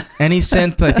 Robbie, and he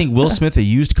sent I think Will Smith a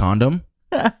used condom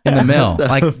in the mail.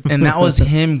 Like, and that was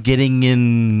him getting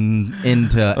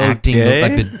into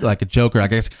acting like a Joker. I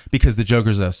guess because the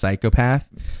Joker's a psychopath.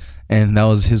 And that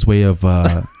was his way of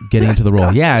getting into the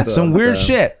role. Yeah, it's some weird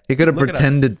shit. He could have Look it up.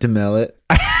 pretended to mail it.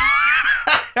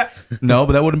 No,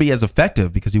 but that wouldn't be as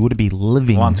effective because he wouldn't be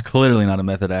living. Juan's clearly not a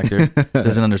method actor.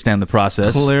 Doesn't understand the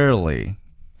process. Clearly.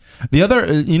 The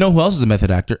other, you know who else is a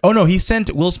method actor? Oh, no, he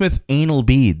sent Will Smith anal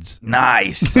beads.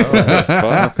 Nice. Oh,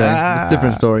 fuck. Okay, it's a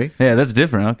different story. Yeah, that's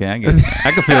different. Okay, I get it.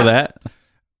 I can feel that.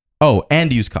 Oh,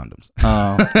 and use condoms.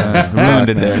 Ruined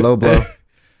it there. Low blow.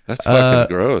 That's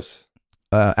fucking gross.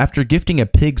 After gifting a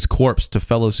pig's corpse to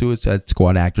fellow Suicide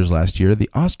Squad actors last year, the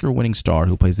Oscar-winning star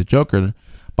who plays the Joker,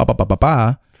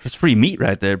 It's free meat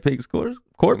right there. Pig's corpse.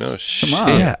 No shit. Come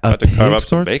on. Yeah, About to carve up pig's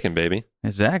some corpse? bacon, baby.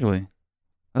 Exactly.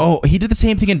 Oh, he did the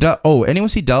same thing in anyone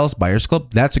see Dallas Buyers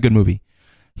Club? That's a good movie.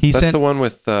 He That's sent the one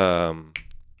with. Matthew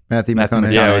Matthew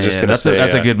McConaughey. Yeah, I was just gonna that's say,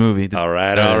 that's a good movie. All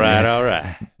right.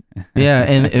 yeah,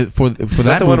 and for Is that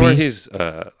that the one where movie, he's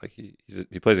like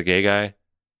he plays a gay guy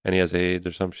and he has AIDS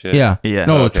or some shit? yeah, Yeah.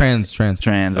 no, Okay. trans. Trans.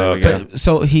 There we Okay. go.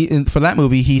 So for that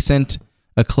movie, he sent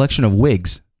a collection of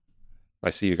wigs. I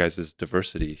see you guys'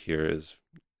 diversity here is.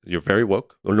 You're very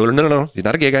woke. No. He's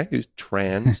not a gay guy. He's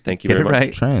trans. Thank you Get very it much.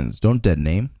 right. Trans, don't dead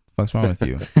name. What's wrong with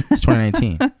you? It's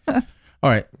 2019. All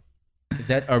right,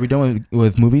 are we done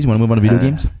with movies? Want to move on to video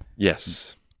games?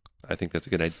 Yes. I think that's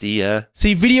a good idea.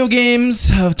 See, video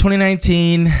games of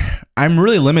 2019, I'm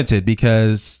really limited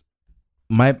because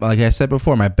like I said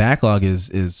before, my backlog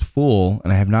is full,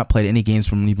 and I have not played any games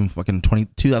from even fucking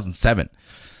 2007.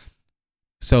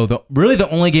 So the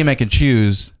only game I can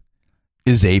choose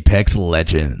is Apex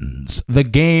Legends, the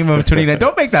game of 2019.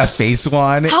 Don't make that face,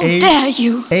 Juan. How dare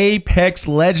you? Apex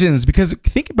Legends, because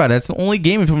think about it, it's the only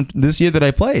game from this year that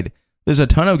I played. There's a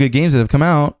ton of good games that have come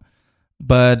out,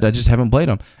 but I just haven't played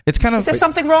them. It's kind of Is there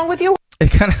something wrong with you?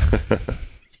 it kind of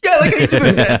yeah, like you did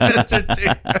the head gesture too.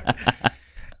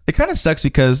 It kind of sucks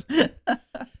because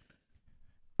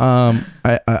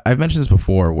I've mentioned this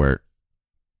before where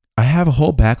I have a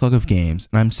whole backlog of games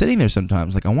and I'm sitting there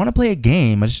sometimes like I want to play a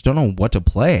game, I just don't know what to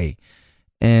play,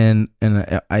 and I'm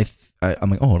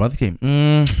like, oh, what about the game?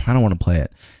 I don't want to play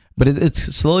it, but it's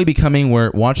slowly becoming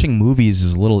where watching movies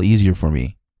is a little easier for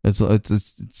me. It's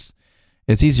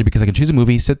easier because I can choose a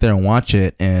movie, sit there and watch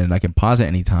it, and I can pause it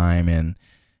anytime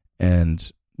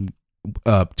and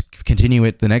continue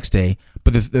it the next day.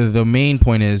 But the main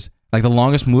point is like the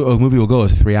longest a movie will go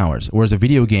is 3 hours, whereas a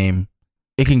video game,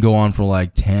 it can go on for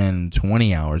like 10,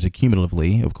 20 hours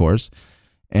accumulatively, of course.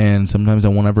 And sometimes I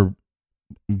won't ever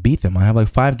beat them. I have like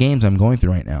 5 games I'm going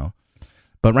through right now.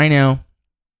 But right now,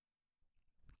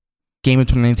 game of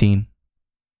 2019,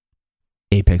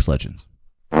 Apex Legends.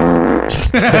 It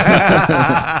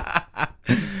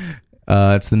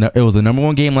was the number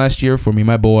 1 game last year for me and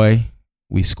my boy.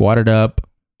 We squatted up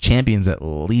champions at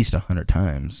least 100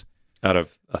 times. Out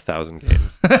of 1,000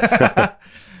 games.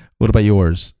 What about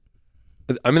yours?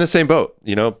 I'm in the same boat.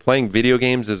 You know, playing video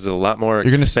games is a lot more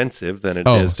expensive than it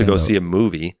is to same go boat. see a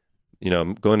movie. You know,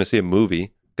 I'm going to see a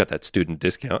movie, got that student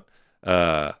discount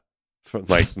from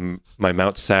like my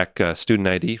Mount Sac student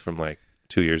ID from like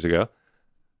 2 years ago.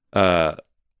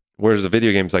 Whereas the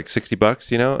video game's like $60,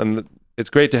 you know, and it's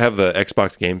great to have the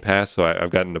Xbox Game Pass. So I've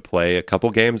gotten to play a couple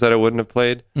games that I wouldn't have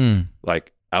played,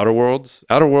 like Outer Worlds.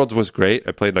 Outer Worlds was great.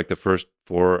 I played like the first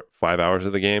 4 or 5 hours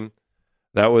of the game.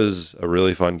 That was a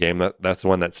really fun game. That's the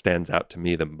one that stands out to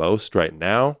me the most right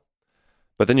now.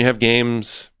 But then you have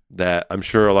games that I'm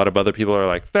sure a lot of other people are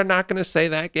like, they're not going to say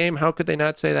that game. How could they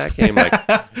not say that game? Like,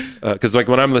 because like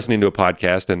when I'm listening to a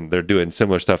podcast and they're doing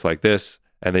similar stuff like this,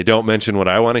 and they don't mention what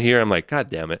I want to hear, I'm like, God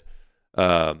damn it.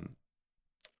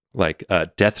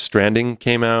 Death Stranding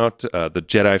came out. The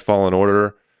Jedi Fallen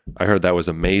Order. I heard that was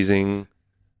amazing.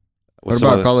 What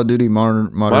about Call of Duty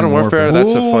Modern Warfare?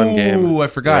 That's a fun game. Ooh, I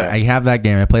forgot. Yeah. I have that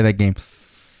game. I play that game.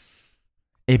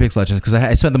 Apex Legends, because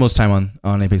I spent the most time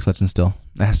on Apex Legends still.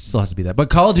 That still has to be that.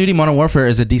 But Call of Duty Modern Warfare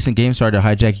is a decent game. Sorry to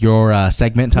hijack your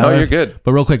segment, Tyler. No, you're good.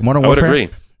 But real quick, Modern I would Warfare. agree.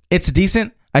 It's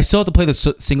decent. I still have to play the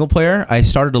single player. I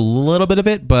started a little bit of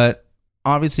it, but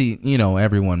obviously, you know,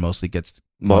 everyone mostly gets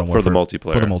Modern For the Warfare-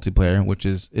 multiplayer. For the multiplayer, which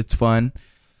is it's fun.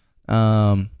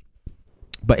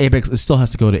 But Apex, it still has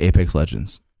to go to Apex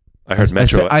Legends. I heard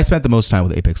Metro. I spent the most time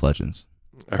with Apex Legends.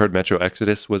 I heard Metro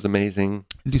Exodus was amazing.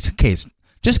 Just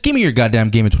give me your goddamn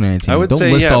game of 2019. I would Don't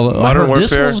say, list yeah, all. I Modern heard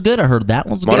this Warfare- one's good. I heard that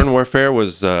one's Modern good. Warfare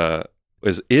is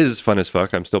fun as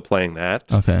fuck. I'm still playing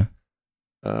that. Okay.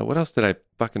 What else did I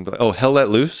fucking play? Oh, Hell Let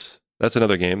Loose. That's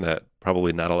another game that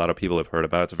probably not a lot of people have heard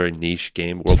about. It's a very niche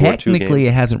game. World War II Technically,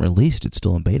 game. it hasn't released. It's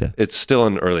still in beta. It's still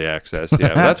in early access.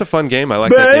 Yeah, that's a fun game. I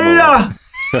like that game a lot.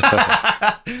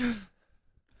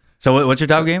 So what's your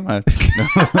top game?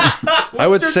 I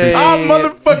would say top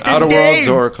motherfucking Outer Worlds game?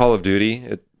 or Call of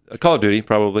Duty. Call of Duty,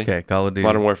 probably. Okay, Call of Duty.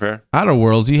 Modern Warfare. Outer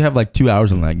Worlds, you have like 2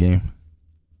 hours in that game.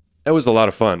 It was a lot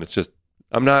of fun. It's just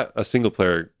I'm not a single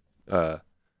player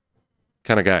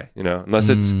kind of guy, unless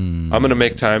it's I'm gonna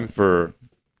make time for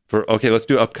okay, let's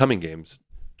do upcoming games.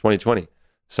 2020.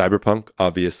 Cyberpunk,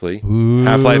 obviously. Ooh,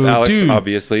 Half-Life Alex, dude,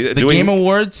 obviously. The Game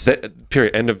Awards.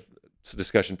 Period. End of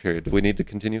discussion period. Do we need to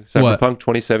continue? What? Cyberpunk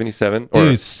 2077 Dude,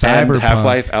 and Cyberpunk.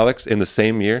 Half-Life Alex in the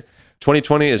same year.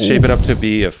 2020 is shaping up to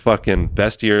be a fucking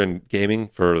best year in gaming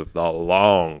for a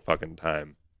long fucking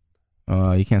time.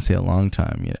 You can't say a long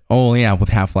time yet. Oh yeah, with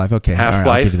Half-Life. Okay, all right, I'll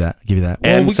Half-Life give you that. Give you that.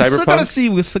 and we still Cyberpunk? gotta see.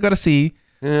 We still gotta see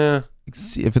Yeah.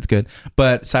 if it's good.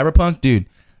 But Cyberpunk, dude,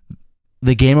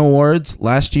 the Game Awards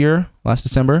last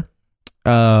December,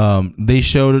 they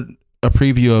showed a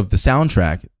preview of the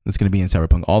soundtrack that's going to be in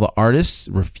Cyberpunk. All the artists,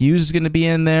 Refuse is going to be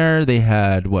in there. They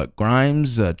had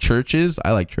Grimes, Churches.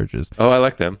 I like Churches. Oh, I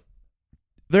like them.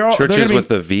 They're all Churches they're gonna with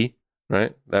the V,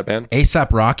 right? That band.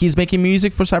 ASAP Rocky's making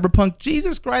music for Cyberpunk.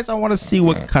 Jesus Christ, I want to see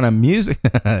what kind of music.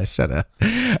 Shut up.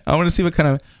 I want to see what kind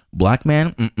of Black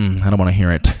Man. I don't want to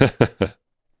hear it.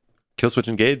 Killswitch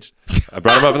Engage. I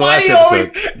brought him up in the last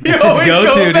episode. That's his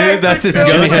go-to, dude. That's his Jimi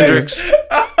go-to. Hendrix.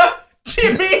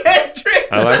 Jimi Hendrix.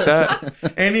 I like that.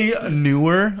 Any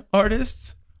newer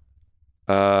artists?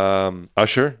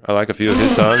 Usher. I like a few of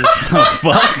his songs. Oh,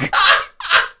 fuck.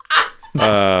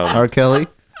 R. Kelly.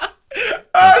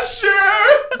 Usher.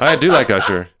 I do like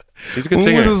Usher. He's a good When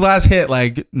singer. was his last hit?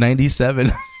 Like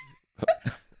 97.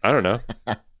 I don't know.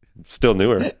 Still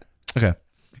newer. Okay.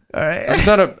 All right.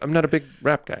 I'm not a big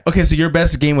rap guy. Okay, so your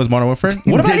best game was Modern Warfare.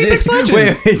 What about Apex Legends?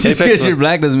 Wait, just Apex because you're Le-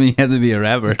 black doesn't mean you have to be a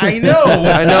rapper. I know.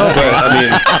 I know, but I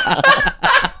mean,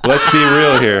 let's be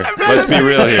real here. Let's be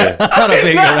real here. I'm not a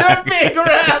big Not rap. a big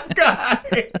rap guy.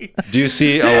 Do you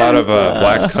see a lot of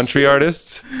black country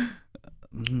artists?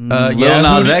 Lil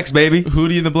Nas X, baby.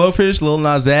 Hootie and the Blowfish, Lil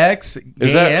Nas X, Is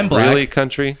gay that and black. really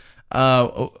country?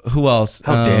 Who else?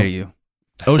 How dare you?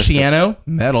 Oceano,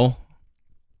 metal.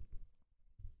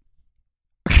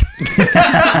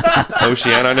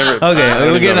 Oceana, I never. Okay, I don't we're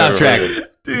even getting know off if I've track. heard of it.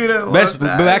 Dude, Best-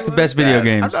 back to best video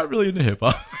games. I'm not really into hip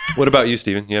hop. What about you,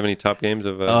 Steven? You have any top games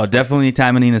of? Oh, definitely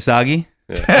Taimani Nasagi.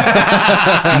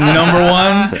 Yeah. Number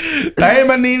one.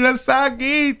 Diamond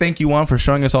Sagi. Thank you, Juan, for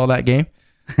showing us all that game.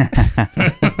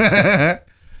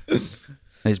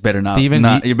 It's better not. Steven,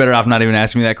 You're better off not even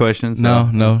asking me that question. So.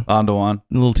 No. On to one.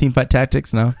 Little team fight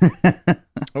tactics, no.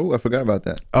 Oh, I forgot about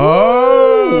that.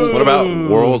 Oh. What about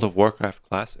World of Warcraft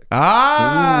Classic?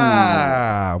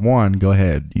 Juan, go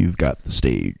ahead. You've got the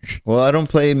stage. Well, I don't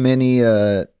play many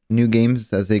new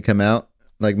games as they come out,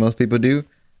 like most people do.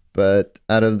 But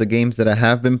out of the games that I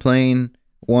have been playing,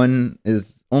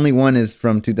 only one is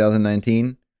from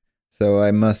 2019. So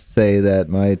I must say that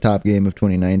my top game of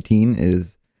 2019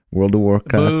 is World of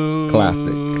Warcraft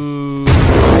Classic.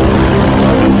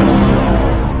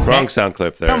 Wrong sound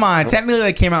clip there. Come on. Technically,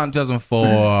 they came out in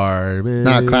 2004.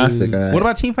 Not classic, all right. What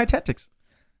about Team Fight Tactics?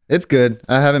 It's good.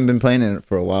 I haven't been playing it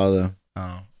for a while though.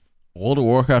 Oh. World of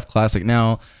Warcraft Classic.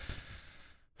 Now,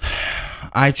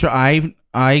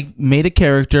 I made a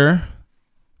character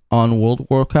on World of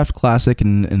Warcraft Classic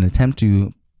in an attempt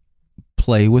to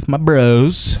play with my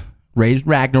bros, raid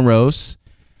Ragnaros.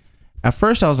 At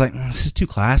first, I was like, this is too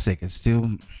classic. It's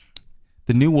too...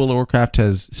 The new World of Warcraft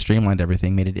has streamlined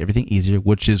everything, made everything easier,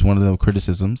 which is one of the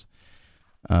criticisms.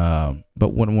 But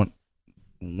when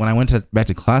I went back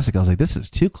to Classic, I was like, this is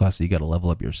too classic. You got to level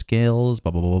up your skills,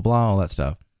 blah, blah, blah, blah, blah, all that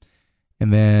stuff.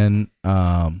 And then,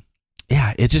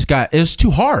 it was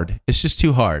too hard. It's just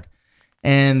too hard.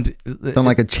 And Sound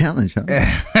like a challenge,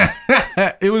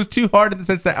 huh? it was too hard in the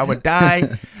sense that I would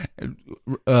die,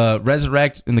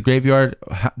 resurrect in the graveyard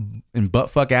in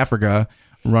buttfuck Africa,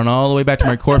 run all the way back to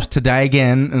my corpse to die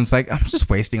again. And it's like, I'm just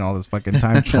wasting all this fucking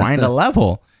time trying to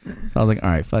level. So I was like, all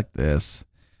right, fuck this.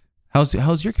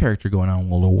 How's your character going on in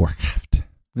World of Warcraft?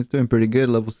 It's doing pretty good.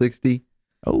 Level 60.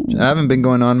 Oh, I haven't been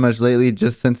going on much lately.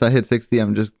 Just since I hit 60, I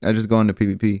just go into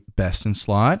PvP. best in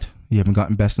slot. You haven't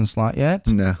gotten best in slot yet?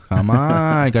 No. Come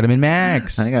on, got him in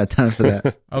max. I ain't got time for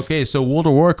that. Okay, so World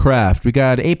of Warcraft. We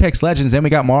got Apex Legends, then we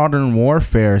got Modern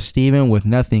Warfare. Steven with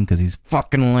nothing because he's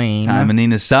fucking lame.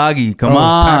 Taimanina Sagi. Come Oh,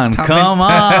 on. Come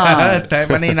on.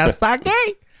 Taimanina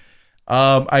Sagi.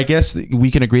 I guess we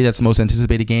can agree that's the most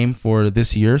anticipated game for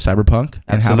this year, Cyberpunk.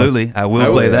 And how about- Absolutely. I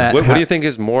will play that. What do you think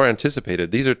is more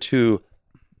anticipated? These are two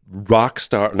rock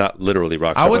star, not literally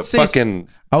rock star, I would but say fucking.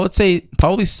 I would say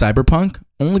probably Cyberpunk,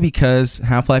 only because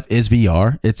Half-Life is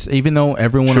VR. It's even though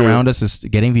everyone True. around us is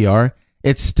getting VR,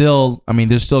 it's still. I mean,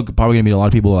 there's still probably gonna be a lot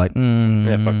of people like,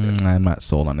 Yeah, fuck this. I'm not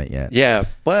sold on it yet. Yeah,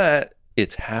 but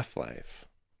it's Half-Life.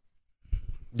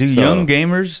 Do So- young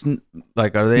gamers,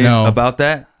 like, are they No. about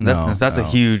that? No, That's a no.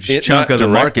 huge It- chunk not of the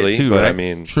market, directly, too, but right? I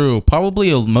mean, True.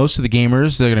 Probably most of the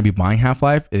gamers that are gonna be buying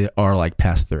Half-Life are like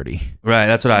past 30. Right,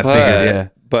 that's what I but, figured, yeah.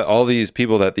 but all these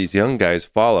people that these young guys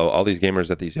follow, all these gamers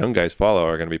that these young guys follow,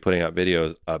 are going to be putting out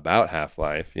videos about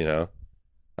Half-Life.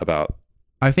 About.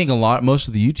 I think most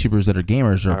of the YouTubers that are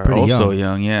gamers are Are pretty also young.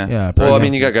 young, yeah. Yeah. pretty Well, I young.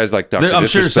 mean, you got guys like Dr. I'm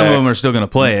sure some of them are still going to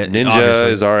play it. Ninja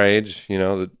obviously. is our age.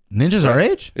 Ninja's our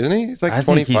age. Isn't he? He's like I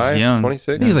think he's 25, young. 26.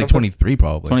 I think he's like something. 23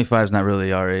 probably. 25 is not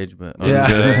really our age, but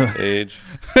Yeah. Age.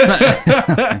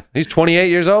 He's 28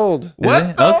 years old.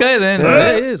 What? Okay, then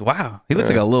Yeah. it is. Wow, he looks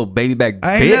like a little baby back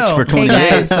I bitch know. for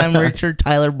 28. I'm Richard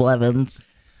Tyler Blevins.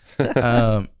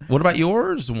 What about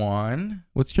yours, Juan?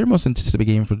 What's your most anticipated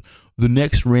game for the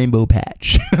next Rainbow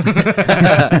Patch?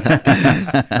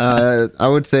 I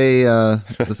would say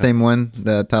the same one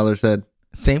that Tyler said.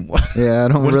 Same one. Yeah, I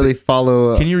don't What is really it?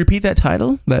 follow. Can you repeat that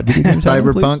title? That video game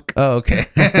title, please? Cyberpunk. Oh, okay.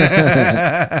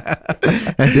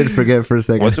 I did forget for a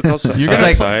second. What's it called? It's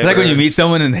like when you meet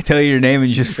someone and they tell you your name and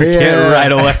you just forget Yeah.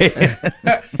 right away.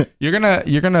 You're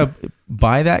gonna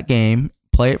buy that game,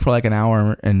 play it for like an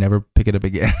hour, and never pick it up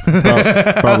again.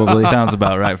 Probably. Sounds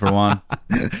about right for Juan.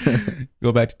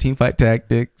 Go back to Teamfight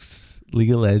Tactics,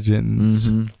 League of Legends.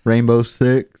 Mhm. Rainbow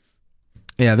Six.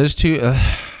 Yeah, there's two.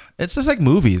 It's just like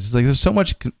movies. It's like there's so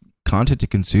much content to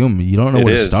consume. You don't know It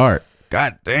where to is. start.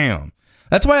 God damn.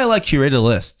 That's why I like curated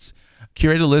lists.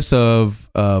 Curated lists of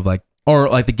like, or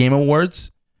like the Game Awards,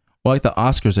 or like the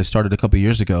Oscars. I started a couple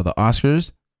years ago. The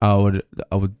Oscars, I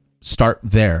would start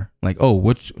there. Like, oh,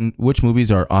 which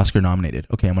movies are Oscar nominated?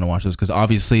 Okay, I'm gonna watch those because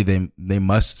obviously they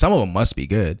must. Some of them must be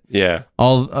good. Yeah,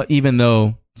 Even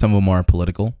though some of them are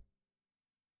political.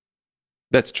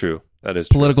 that's true. That is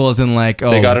true. Political as in like, oh,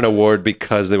 They got an award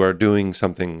because they were doing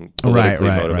something politically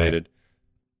Right. motivated.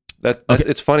 That's Okay.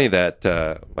 It's funny that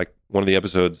like one of the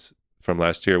episodes from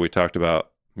last year we talked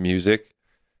about music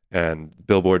and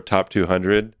Billboard Top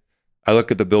 200. I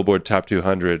look at the Billboard Top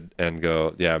 200 and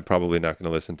go, yeah, I'm probably not going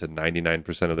to listen to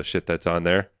 99% of the shit that's on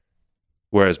there.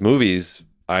 Whereas movies,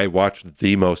 I watch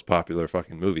the most popular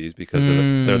fucking movies because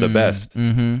they're the best.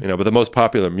 Mm-hmm. But the most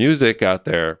popular music out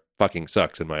there fucking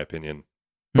sucks in my opinion.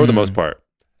 For the most part.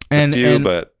 And A few, and,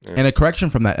 but yeah. and a correction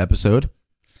from that episode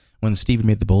when Steven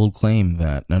made the bold claim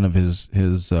that none of his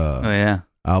Oh, yeah.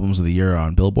 albums of the year are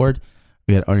on Billboard.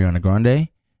 We had Ariana Grande.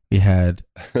 We had,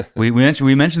 We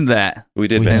mentioned that we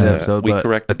did we mention had- that. episode, We but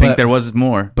corrected I think But- there was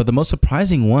more. but the most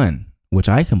surprising one, which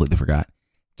I completely forgot,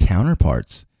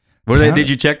 Counterparts. Did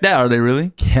you check that? Are they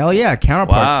really? Hell yeah,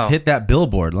 Counterparts Wow. hit that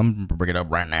Billboard. Let me bring it up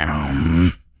right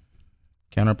now.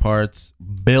 Counterparts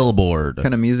Billboard. What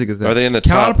kind of music is that? Are they in the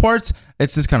top? Counterparts.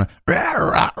 It's this kind of.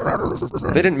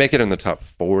 They didn't make it in the top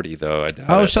 40 though. I doubt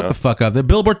Oh, it, shut no? the fuck up! The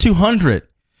Billboard 200.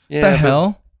 Yeah, the but-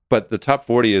 hell? But the top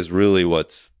 40 is really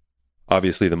what's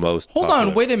obviously the most. Hold popular.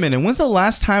 on, wait a minute. When's the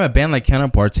last time a band like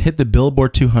Counterparts hit the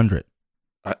Billboard 200?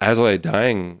 As I Lay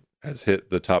Dying has hit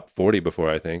the top 40 before,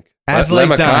 I think. As I Lay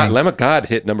Lamb of Dying. God, Lamb of God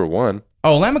hit number 1.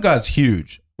 Oh, Lamb of God's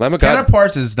huge. Lamb of God.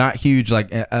 Counterparts is not huge like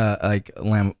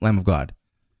Lamb of God.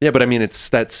 Yeah, but I mean, it's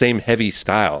that same heavy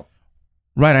style.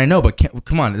 Right, I know, but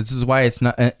come on, this is why it's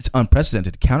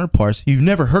unprecedented. Counterparts, you've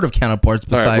never heard of Counterparts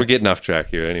All right, besides, we're getting off track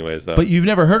here, anyways. Though. but you've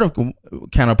never heard of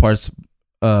Counterparts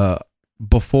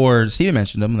before Steven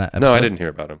mentioned them in that episode. No, I didn't hear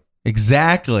about him.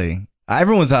 Exactly.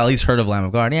 Everyone's at least heard of Lamb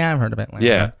of God. Yeah, I've heard of it. Lamb of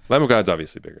Yeah, God. Lamb of God's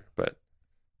obviously bigger, but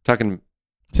talking.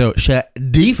 So shut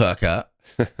the fuck up.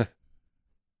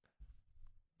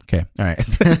 Okay, all right.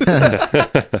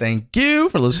 Thank you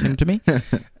for listening to me.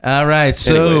 All right,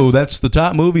 so Anyways. that's the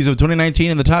top movies of 2019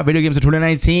 and the top video games of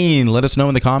 2019. Let us know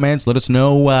in the comments. Let us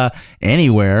know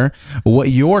anywhere what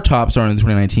your tops are in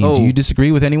 2019. Oh. Do you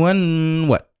disagree with anyone?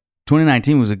 What?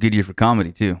 2019 was a good year for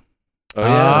comedy, too. Oh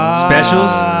yeah,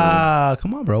 Specials?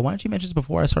 Come on, bro. Why didn't you mention this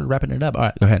before I started wrapping it up? All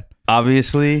right, go ahead.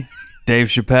 Obviously, Dave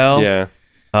Chappelle,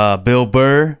 yeah. Bill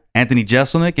Burr, Anthony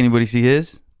Jeselnik. Anybody see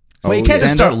his? Wait, you can't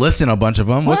just Stand-up? start listing a bunch of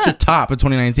them. What's your What? top of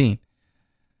 2019?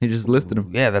 He just listed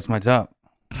them. Yeah, that's my top.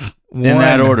 In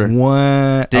that order.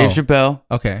 One. Dave oh, Chappelle.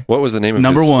 Okay. What was the name of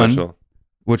Number his one. special?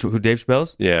 Who Dave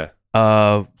Chappelle's? Yeah.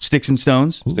 Sticks and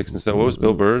Stones. Sticks and Stones. What was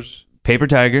Bill Burr's? Paper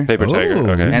Tiger. Paper Tiger. Oh,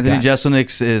 Okay. he's Anthony got-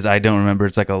 Jeselnik's is, I don't remember.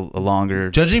 It's like a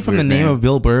longer. Judging from the weird name of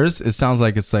Bill Burr's, it sounds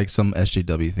like it's like some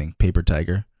SJW thing. Paper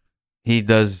Tiger. He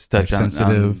does touch Like on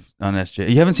sensitive. on SJ.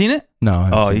 You haven't seen it? No. I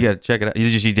haven't Oh, seen you it. got to check it out. You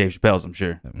just see Dave Chappelle's, I'm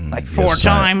sure. Like Yes, 4 sir.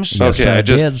 times. Yes, Okay, I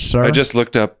did, sir. I just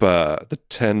looked up the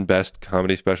 10 best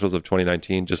comedy specials of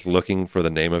 2019, just looking for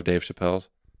the name of Dave Chappelle's,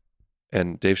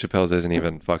 and Dave Chappelle's isn't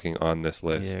even fucking on this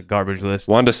list. Yeah, garbage list.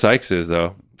 Wanda Sykes is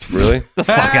though. Really? The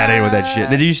fuck out of here with that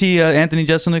shit. Did you see Anthony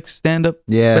Jeselnik's stand-up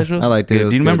Yeah, special? I liked it. Good. It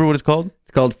was Do you remember good. what it's called?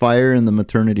 It's called Fire in the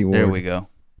Maternity Ward. There we go.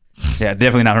 Yeah,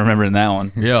 definitely not remembering that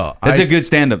one. Yeah. It's I a good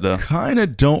stand-up, though. kind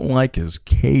of don't like his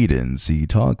cadence. He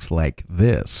talks like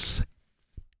this.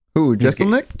 Who?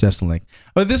 Jeselnik? Jeselnik.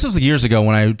 Oh, this was years ago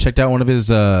when I checked out one of his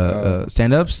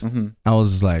stand-ups. Mm-hmm. I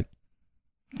was like,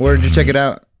 Where did you check it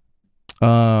out?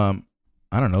 I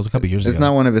don't know. It was a couple years It's ago.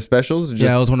 not one of his specials. Just,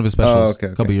 Yeah, it was one of his specials okay,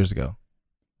 a couple okay. years ago.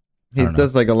 he I don't know.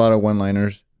 does like a lot of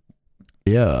one-liners.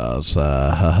 Yes.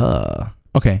 Haha.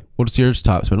 Okay. What's yours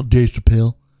top special? Dave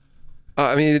Chappelle.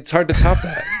 I mean, it's hard to top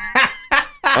that.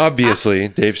 Obviously,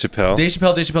 Dave Chappelle. Dave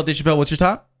Chappelle. Dave Chappelle. Dave Chappelle. What's your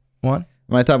top one?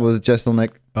 My top was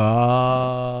Jeselnik.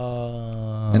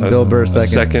 And And Bill Burr second.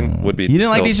 Second would be. You didn't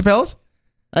like Bill, Dave Chappelle's?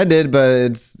 I did,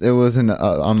 but it wasn't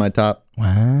on my top.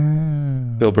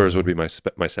 Wow. Bill Burr's would be my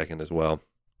second as well.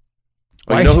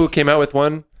 Oh, Why- you know who came out with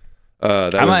one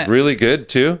that I was might- really good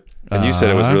too, and you said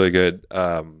it was Uh-huh. really good.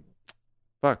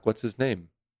 Fuck, what's his name?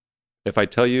 If I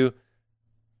tell you,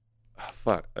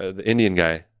 the Indian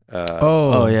guy.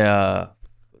 Oh, yeah.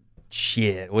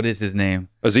 Shit. What is his name?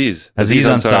 Aziz. Aziz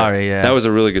Ansari, yeah. That was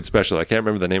a really good special. I can't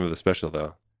remember the name of the special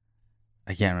though.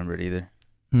 I can't remember it either.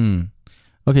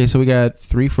 Okay, so we got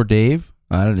 3 for Dave.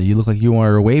 I don't know. You look like you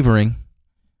are wavering.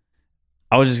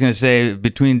 I was just going to say,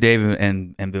 between Dave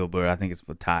and Bill Burr, I think it's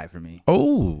a tie for me.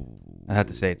 Oh. I have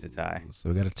to say it's a tie. So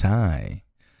we got a tie.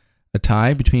 A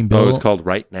tie between Bill. Oh, it was called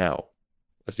Right Now.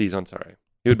 Aziz Ansari.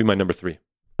 He would be my number 3.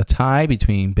 A tie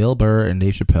between Bill Burr and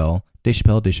Dave Chappelle. Dave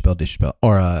Chappelle.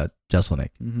 Or Jeselnik.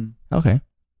 Mm-hmm. Okay.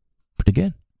 Pretty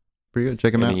good. Pretty good.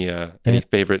 Check him out. Any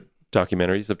favorite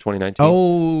documentaries of 2019?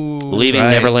 Oh. Leaving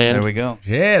Right. Neverland. There we go.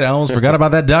 Shit, I almost forgot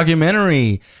about that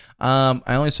documentary. I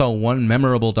only saw one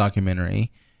memorable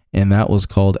documentary, and that was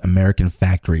called American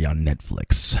Factory on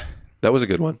Netflix. That was a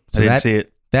good one. I didn't that, see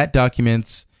it. That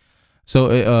documents.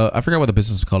 So I forgot what the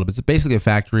business is called, but it's basically a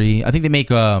factory. I think they make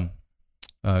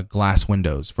glass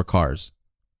windows for cars,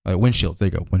 windshields. There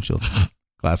you go, windshields,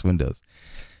 glass windows,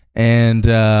 and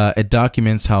it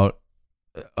documents how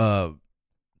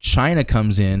China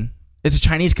comes in. It's a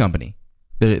Chinese company.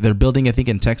 They're building, I think,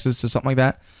 in Texas or something like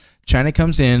that. China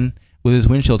comes in with his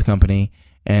windshield company,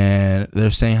 and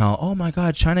they're saying how, oh my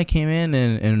God, China came in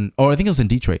and I think it was in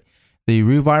Detroit. They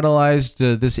revitalized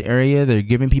this area. They're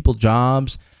giving people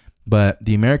jobs, but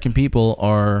the American people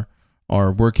are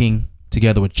working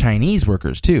together with Chinese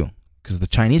workers too, because the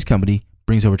Chinese company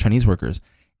brings over Chinese workers,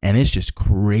 and it's just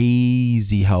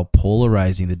crazy how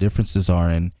polarizing the differences are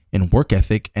in work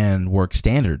ethic and work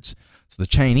standards. So the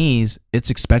Chinese, it's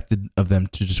expected of them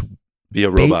to just Be a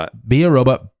robot. be a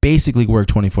robot, basically work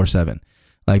 24/7.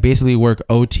 Like basically work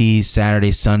OT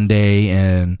Saturday, Sunday,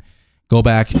 and go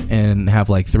back and have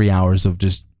like 3 hours of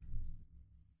just.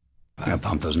 I gotta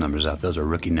pump those numbers up. Those are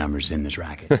rookie numbers in this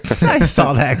racket. I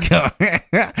saw that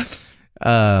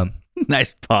go.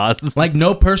 Nice pause. Like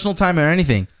no personal time or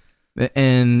anything,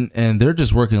 and they're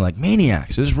just working like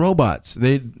maniacs. There's robots.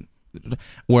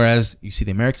 Whereas you see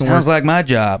the American Sounds like my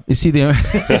job. you see the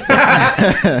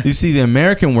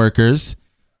American workers,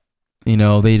 you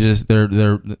know,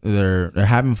 they're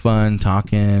having fun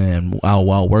talking and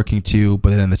while working too, but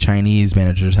then the Chinese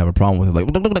managers have a problem with it. Like,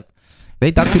 look, they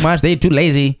talk too much, they too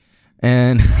lazy,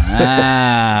 and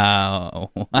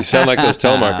Wow. You sound like those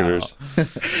telemarketers.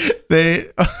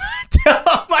 they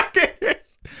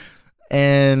telemarketers,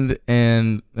 and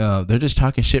they're just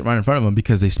talking shit right in front of them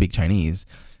because they speak Chinese.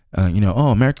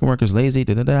 American workers lazy,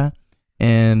 da da da.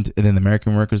 And then the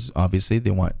American workers, obviously,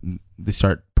 they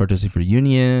start protesting for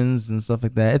unions and stuff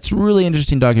like that. It's a really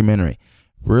interesting documentary.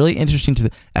 Really interesting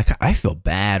I feel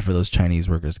bad for those Chinese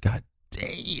workers. God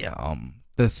damn.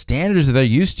 The standards that they're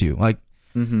used to. Like,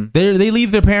 they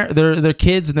leave their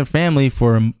kids and their family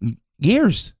for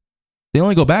years. They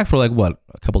only go back for like, what,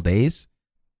 a couple days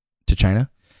to China.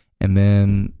 And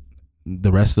then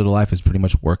the rest of their life is pretty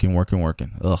much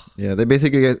working. Ugh. Yeah, they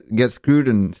basically get screwed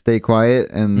and stay quiet,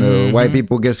 and the Mhm. white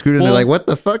people get screwed, and Well- they're like, "What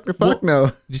the fuck? The fuck no."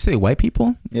 Did you say white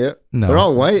people? Yeah, No, they're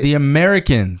all white. The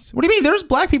Americans. What do you mean? There's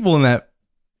black people in that.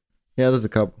 Yeah, there's a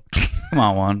couple. Come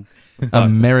on, Juan.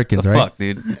 Americans, The right? fuck,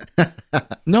 dude.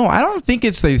 No, I don't think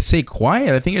it's they say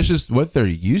quiet. I think it's just what they're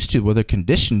used to, what they're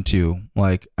conditioned to.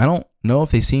 Like, I don't know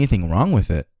if they see anything wrong with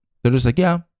it. They're just like,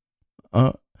 yeah,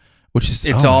 which is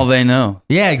It's all they know.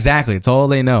 Yeah, exactly. It's all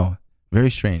they know. Very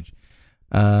strange.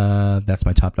 That's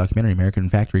my top documentary, American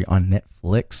Factory, on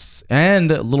Netflix.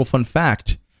 And a little fun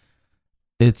fact: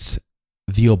 it's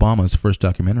the Obama's first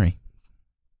documentary.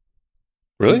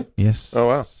 Really? Yes. Oh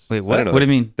wow. Wait, I what? didn't know What do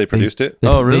you this. mean? They produced it?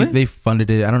 Oh, really? They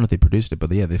funded it. I don't know if they produced it,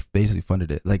 but yeah, they basically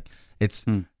funded it. Like, it's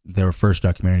their first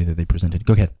documentary that they presented.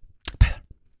 Go ahead.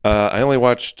 I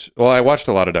watched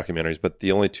a lot of documentaries, but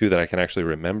the only two that I can actually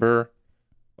remember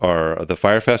are the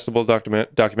Fire Festival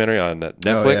documentary on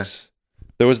Netflix.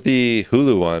 There was the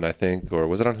Hulu one, I think, or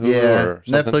was it on Hulu Yeah, or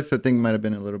something? Netflix I think might have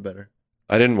been a little better.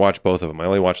 I didn't watch both of them. I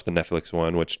only watched the Netflix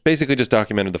one, which basically just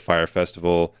documented the Fire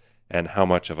Festival and how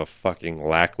much of a fucking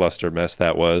lackluster mess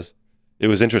that was. It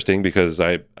was interesting because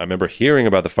I remember hearing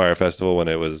about the Fire Festival when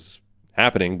it was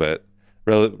happening, but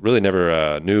really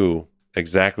never knew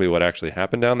exactly what actually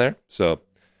happened down there. So,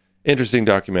 interesting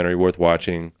documentary, worth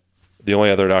watching. The only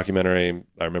other documentary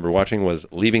I remember watching was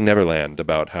Leaving Neverland,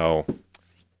 about how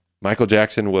Michael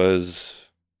Jackson was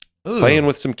playing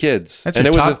with some kids. That's and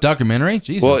your it was top documentary?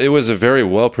 Jesus. well, it was a very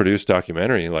well produced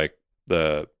documentary. Like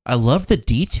I love the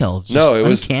details. no, it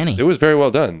was uncanny. It was very well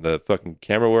done. The fucking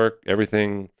camera work,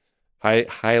 everything,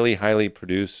 highly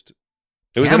produced.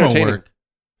 It was Camera entertaining. work.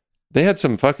 They had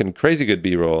some fucking crazy good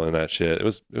B-roll in that shit. It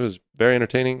was very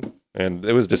entertaining, and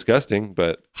it was disgusting,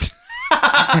 but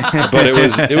but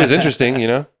it was interesting, you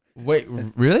know. Wait,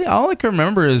 really? All I can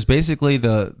remember is basically they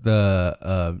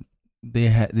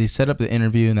set up the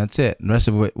interview and that's it. And the rest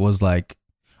of it was like,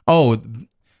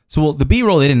 the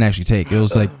B-roll they didn't actually take. It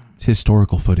was like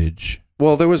historical footage.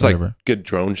 Well, there was Whatever. like good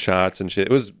drone shots and shit.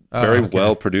 It was Oh, very okay.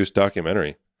 well produced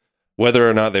documentary. Whether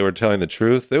or not they were telling the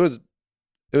truth, it was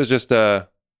just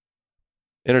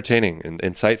entertaining and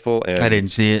insightful. And I didn't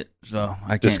see it, so I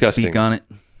can't Disgusting. speak on it.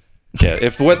 Yeah,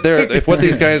 if what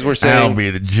these guys were saying, be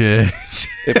the judge.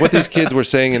 if what these kids were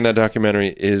saying in that documentary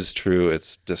is true,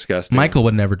 it's disgusting. Michael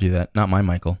would never do that. Not my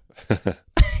Michael.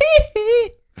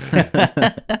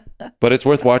 But it's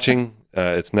worth watching.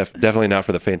 It's definitely not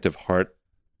for the faint of heart.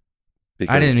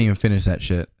 I didn't even finish that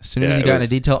shit. As soon as Yeah, he it got was-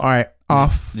 into detail, all right,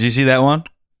 off. Did you see that one?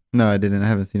 No, I didn't. I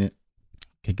haven't seen it.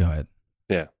 Okay, go ahead.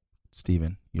 Yeah.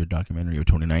 Steven, your documentary of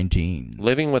 2019.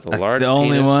 Living with a large the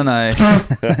only penis. one I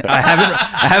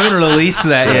haven't released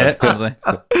that yet. I was like,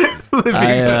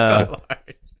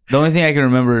 the only thing I can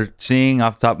remember seeing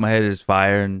off the top of my head is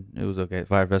Fire, and it was okay.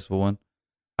 Fire Festival one.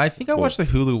 I think I watched the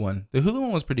Hulu one. The Hulu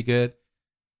one was pretty good.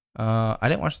 I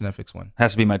didn't watch the Netflix one.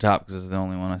 Has to be my top because it's the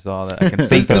only one I saw that I can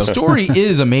think The of. story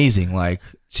is amazing. Like,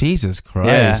 Jesus Yeah.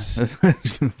 Christ.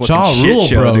 Fucking Jaw shit Rule,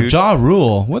 show, bro. dude. Jaw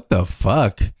Rule. What the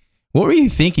fuck? What were you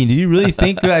thinking? Did you really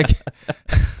think like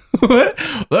what?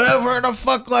 We're gonna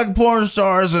fuck like porn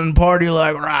stars and party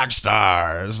like rock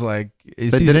stars? Like,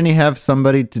 But didn't he have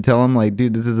somebody to tell him, like,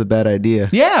 dude, this is a bad idea?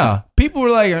 yeah, people were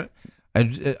like,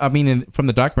 I mean, from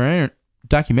the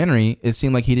documentary, it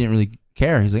seemed like he didn't really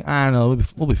care. He's like, I don't know,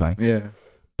 we'll be fine. Yeah.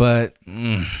 But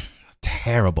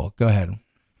terrible. Go ahead.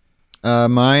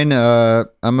 Mine,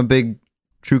 I'm a big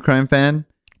true crime fan.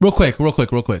 Real quick.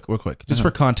 Just for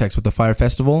context with the Fire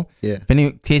Festival. Yeah. If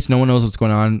in case no one knows what's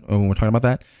going on when we're talking about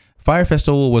that, Fire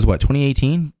Festival was what,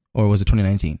 2018 or was it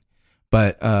 2019?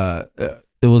 But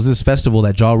it was this festival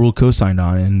that Ja Rule co-signed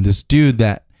on, and this dude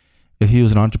that he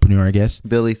was an entrepreneur, I guess.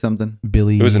 Billy something.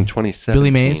 Billy. It was in 2017. Billy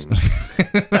Mays.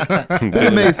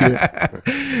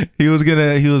 He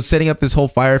was setting up this whole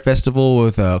Fire Festival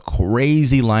with a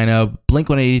crazy lineup,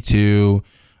 Blink-182,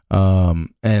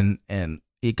 and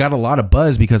it got a lot of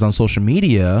buzz because on social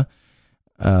media,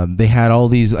 they had all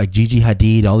these like Gigi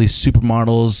Hadid, all these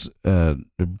supermodels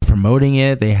promoting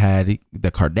it. They had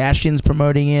the Kardashians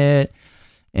promoting it,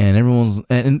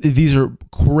 and these are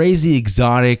crazy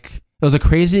exotic. It was a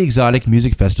crazy exotic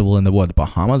music festival in the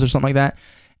Bahamas or something like that,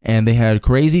 and they had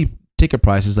crazy ticket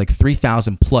prices like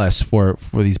 $3,000 plus for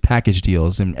these package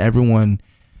deals, and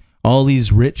all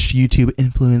these rich YouTube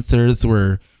influencers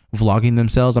were vlogging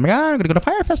themselves. I'm like, I'm gonna go to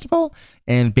Fire Festival,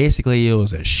 and basically it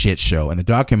was a shit show. And the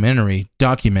documentary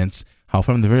documents how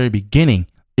from the very beginning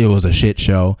it was a shit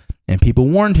show, and people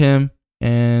warned him,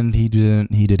 and he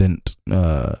didn't heed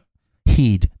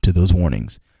to those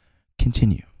warnings.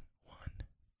 Continue.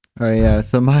 Oh yeah,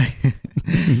 so my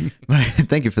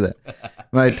thank you for that.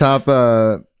 My top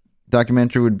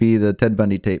documentary would be the Ted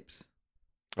Bundy tapes.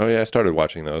 Oh yeah, I started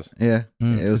watching those. Yeah.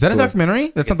 Mm. It was Is that a cool.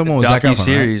 documentary? That's not the one with Zac Efron, right?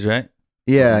 Docu-series, right?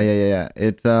 Yeah.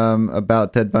 It's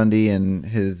about Ted Bundy and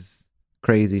his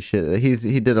crazy shit.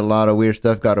 He did a lot of weird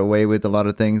stuff, got away with a lot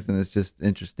of things, and it's just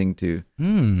interesting to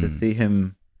see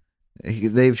him.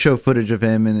 They show footage of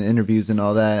him and interviews and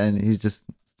all that, and he's just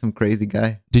some crazy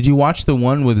guy. Did you watch the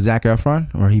one with Zac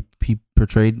Efron where he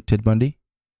portrayed Ted Bundy?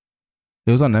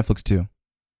 It was on Netflix too.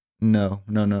 No.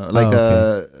 Like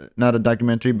okay. not a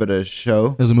documentary, but a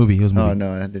show. It was a movie. Oh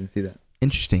no, I didn't see that.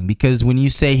 Interesting, because when you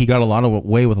say he got a lot of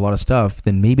away with a lot of stuff,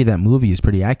 then maybe that movie is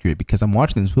pretty accurate. Because I'm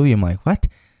watching this movie, I'm like, what?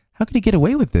 How could he get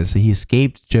away with this? He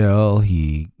escaped jail.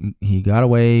 He got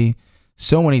away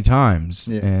so many times,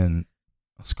 and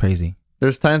it's crazy.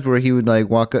 There's times where he would like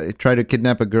try to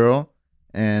kidnap a girl,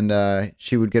 and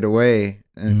she would get away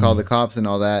and call the cops and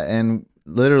all that. And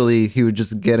literally, he would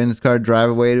just get in his car, drive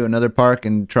away to another park,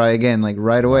 and try again, like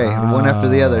right away, one after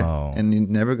the other, and he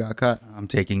never got caught. I'm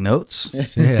taking notes.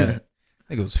 Yeah, I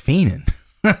think it was fiending.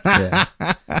 Yeah.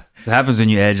 It happens when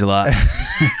you edge a lot.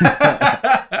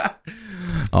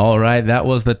 All right, that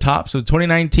was the tops of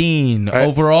 2019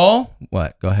 overall.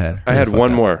 What? Go ahead. I had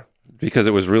one more because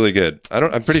it was really good.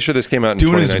 I'm pretty sure this came out in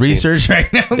Doing his 2019. research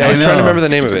right now. Yeah, I was trying to remember the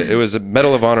name of it. It was a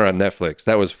Medal of Honor on Netflix.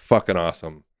 That was fucking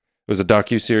awesome. It was a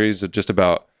docu-series just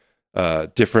about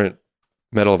different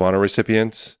Medal of Honor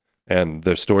recipients and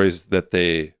their stories that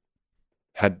they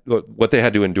had, what they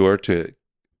had to endure to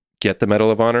get the Medal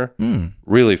of Honor.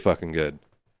 Really fucking good.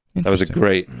 That was a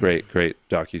great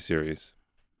docu-series.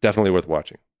 Definitely worth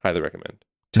watching. Highly recommend.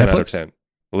 10 out of 10.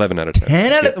 11 out of 10.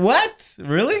 10 out of what?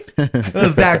 Really? It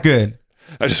was that good.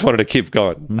 I just wanted to keep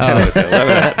going. 10 out of 10.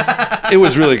 11 out of 10. It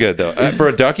was really good, though. For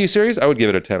a docu-series, I would give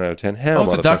it a 10 out of 10. Hell,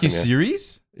 it's a motherfucking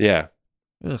docu-series? Yeah.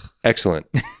 Excellent.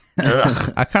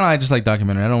 I kind of just like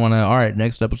documentary. I don't want to. All right,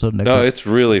 next episode. No, it's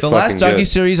really the fucking last good.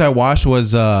 docu-series I watched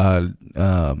was How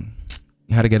to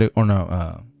Get It, or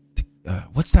no,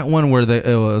 what's that one where it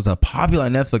was a popular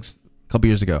on Netflix a couple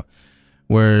years ago,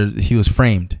 where he was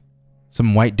framed,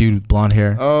 some white dude with blonde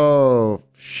hair. Oh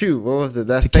shoot, what was it?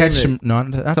 That's to catch him,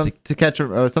 not to catch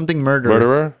a something murderer.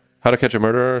 Murderer? How to Catch a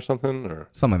Murderer or something? Or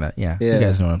something like that. Yeah, you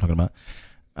guys know what I'm talking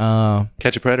about.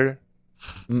 Catch a Predator?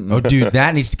 Oh, dude,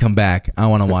 that needs to come back. I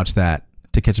want to watch that,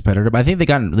 To Catch a Predator. But I think they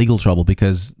got in legal trouble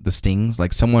because the stings.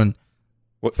 Like someone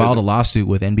filed a lawsuit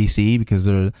with NBC because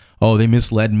they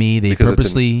misled me. They because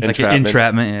purposely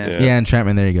entrapment. Yeah,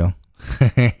 entrapment. There you go.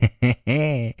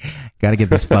 Got to get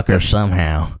this fucker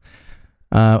somehow.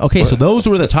 Okay, so those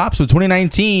were the tops of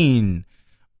 2019.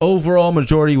 Overall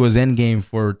majority was Endgame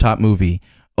for top movie.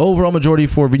 Overall majority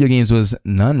for video games was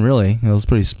none, really. It was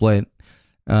pretty split.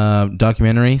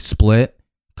 Documentary, split.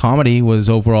 Comedy was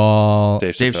overall...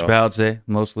 Dave Chappelle, I'd say,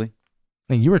 mostly.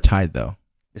 I think you were tied, though.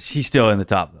 He's still in the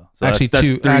top, though. So actually, that's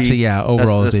two. three, actually, yeah,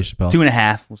 overall is Dave Chappelle.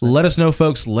 2.5. We'll Let us know,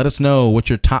 folks. Let us know what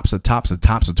your tops of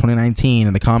 2019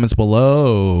 in the comments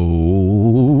below.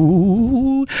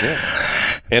 Yeah.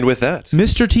 And with that,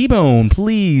 Mr. T-Bone,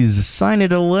 please sign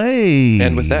it away.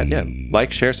 And with that, yeah,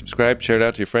 like, share, subscribe, share it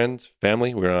out to your friends,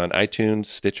 family. We're on iTunes,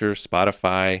 Stitcher,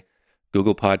 Spotify,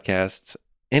 Google Podcasts,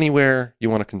 anywhere you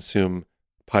want to consume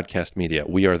podcast media.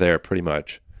 We are there pretty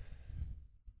much.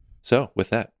 So with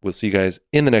that, we'll see you guys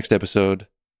in the next episode.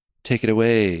 Take it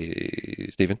away,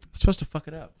 Steven. You're supposed to fuck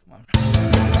it up. Come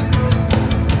on.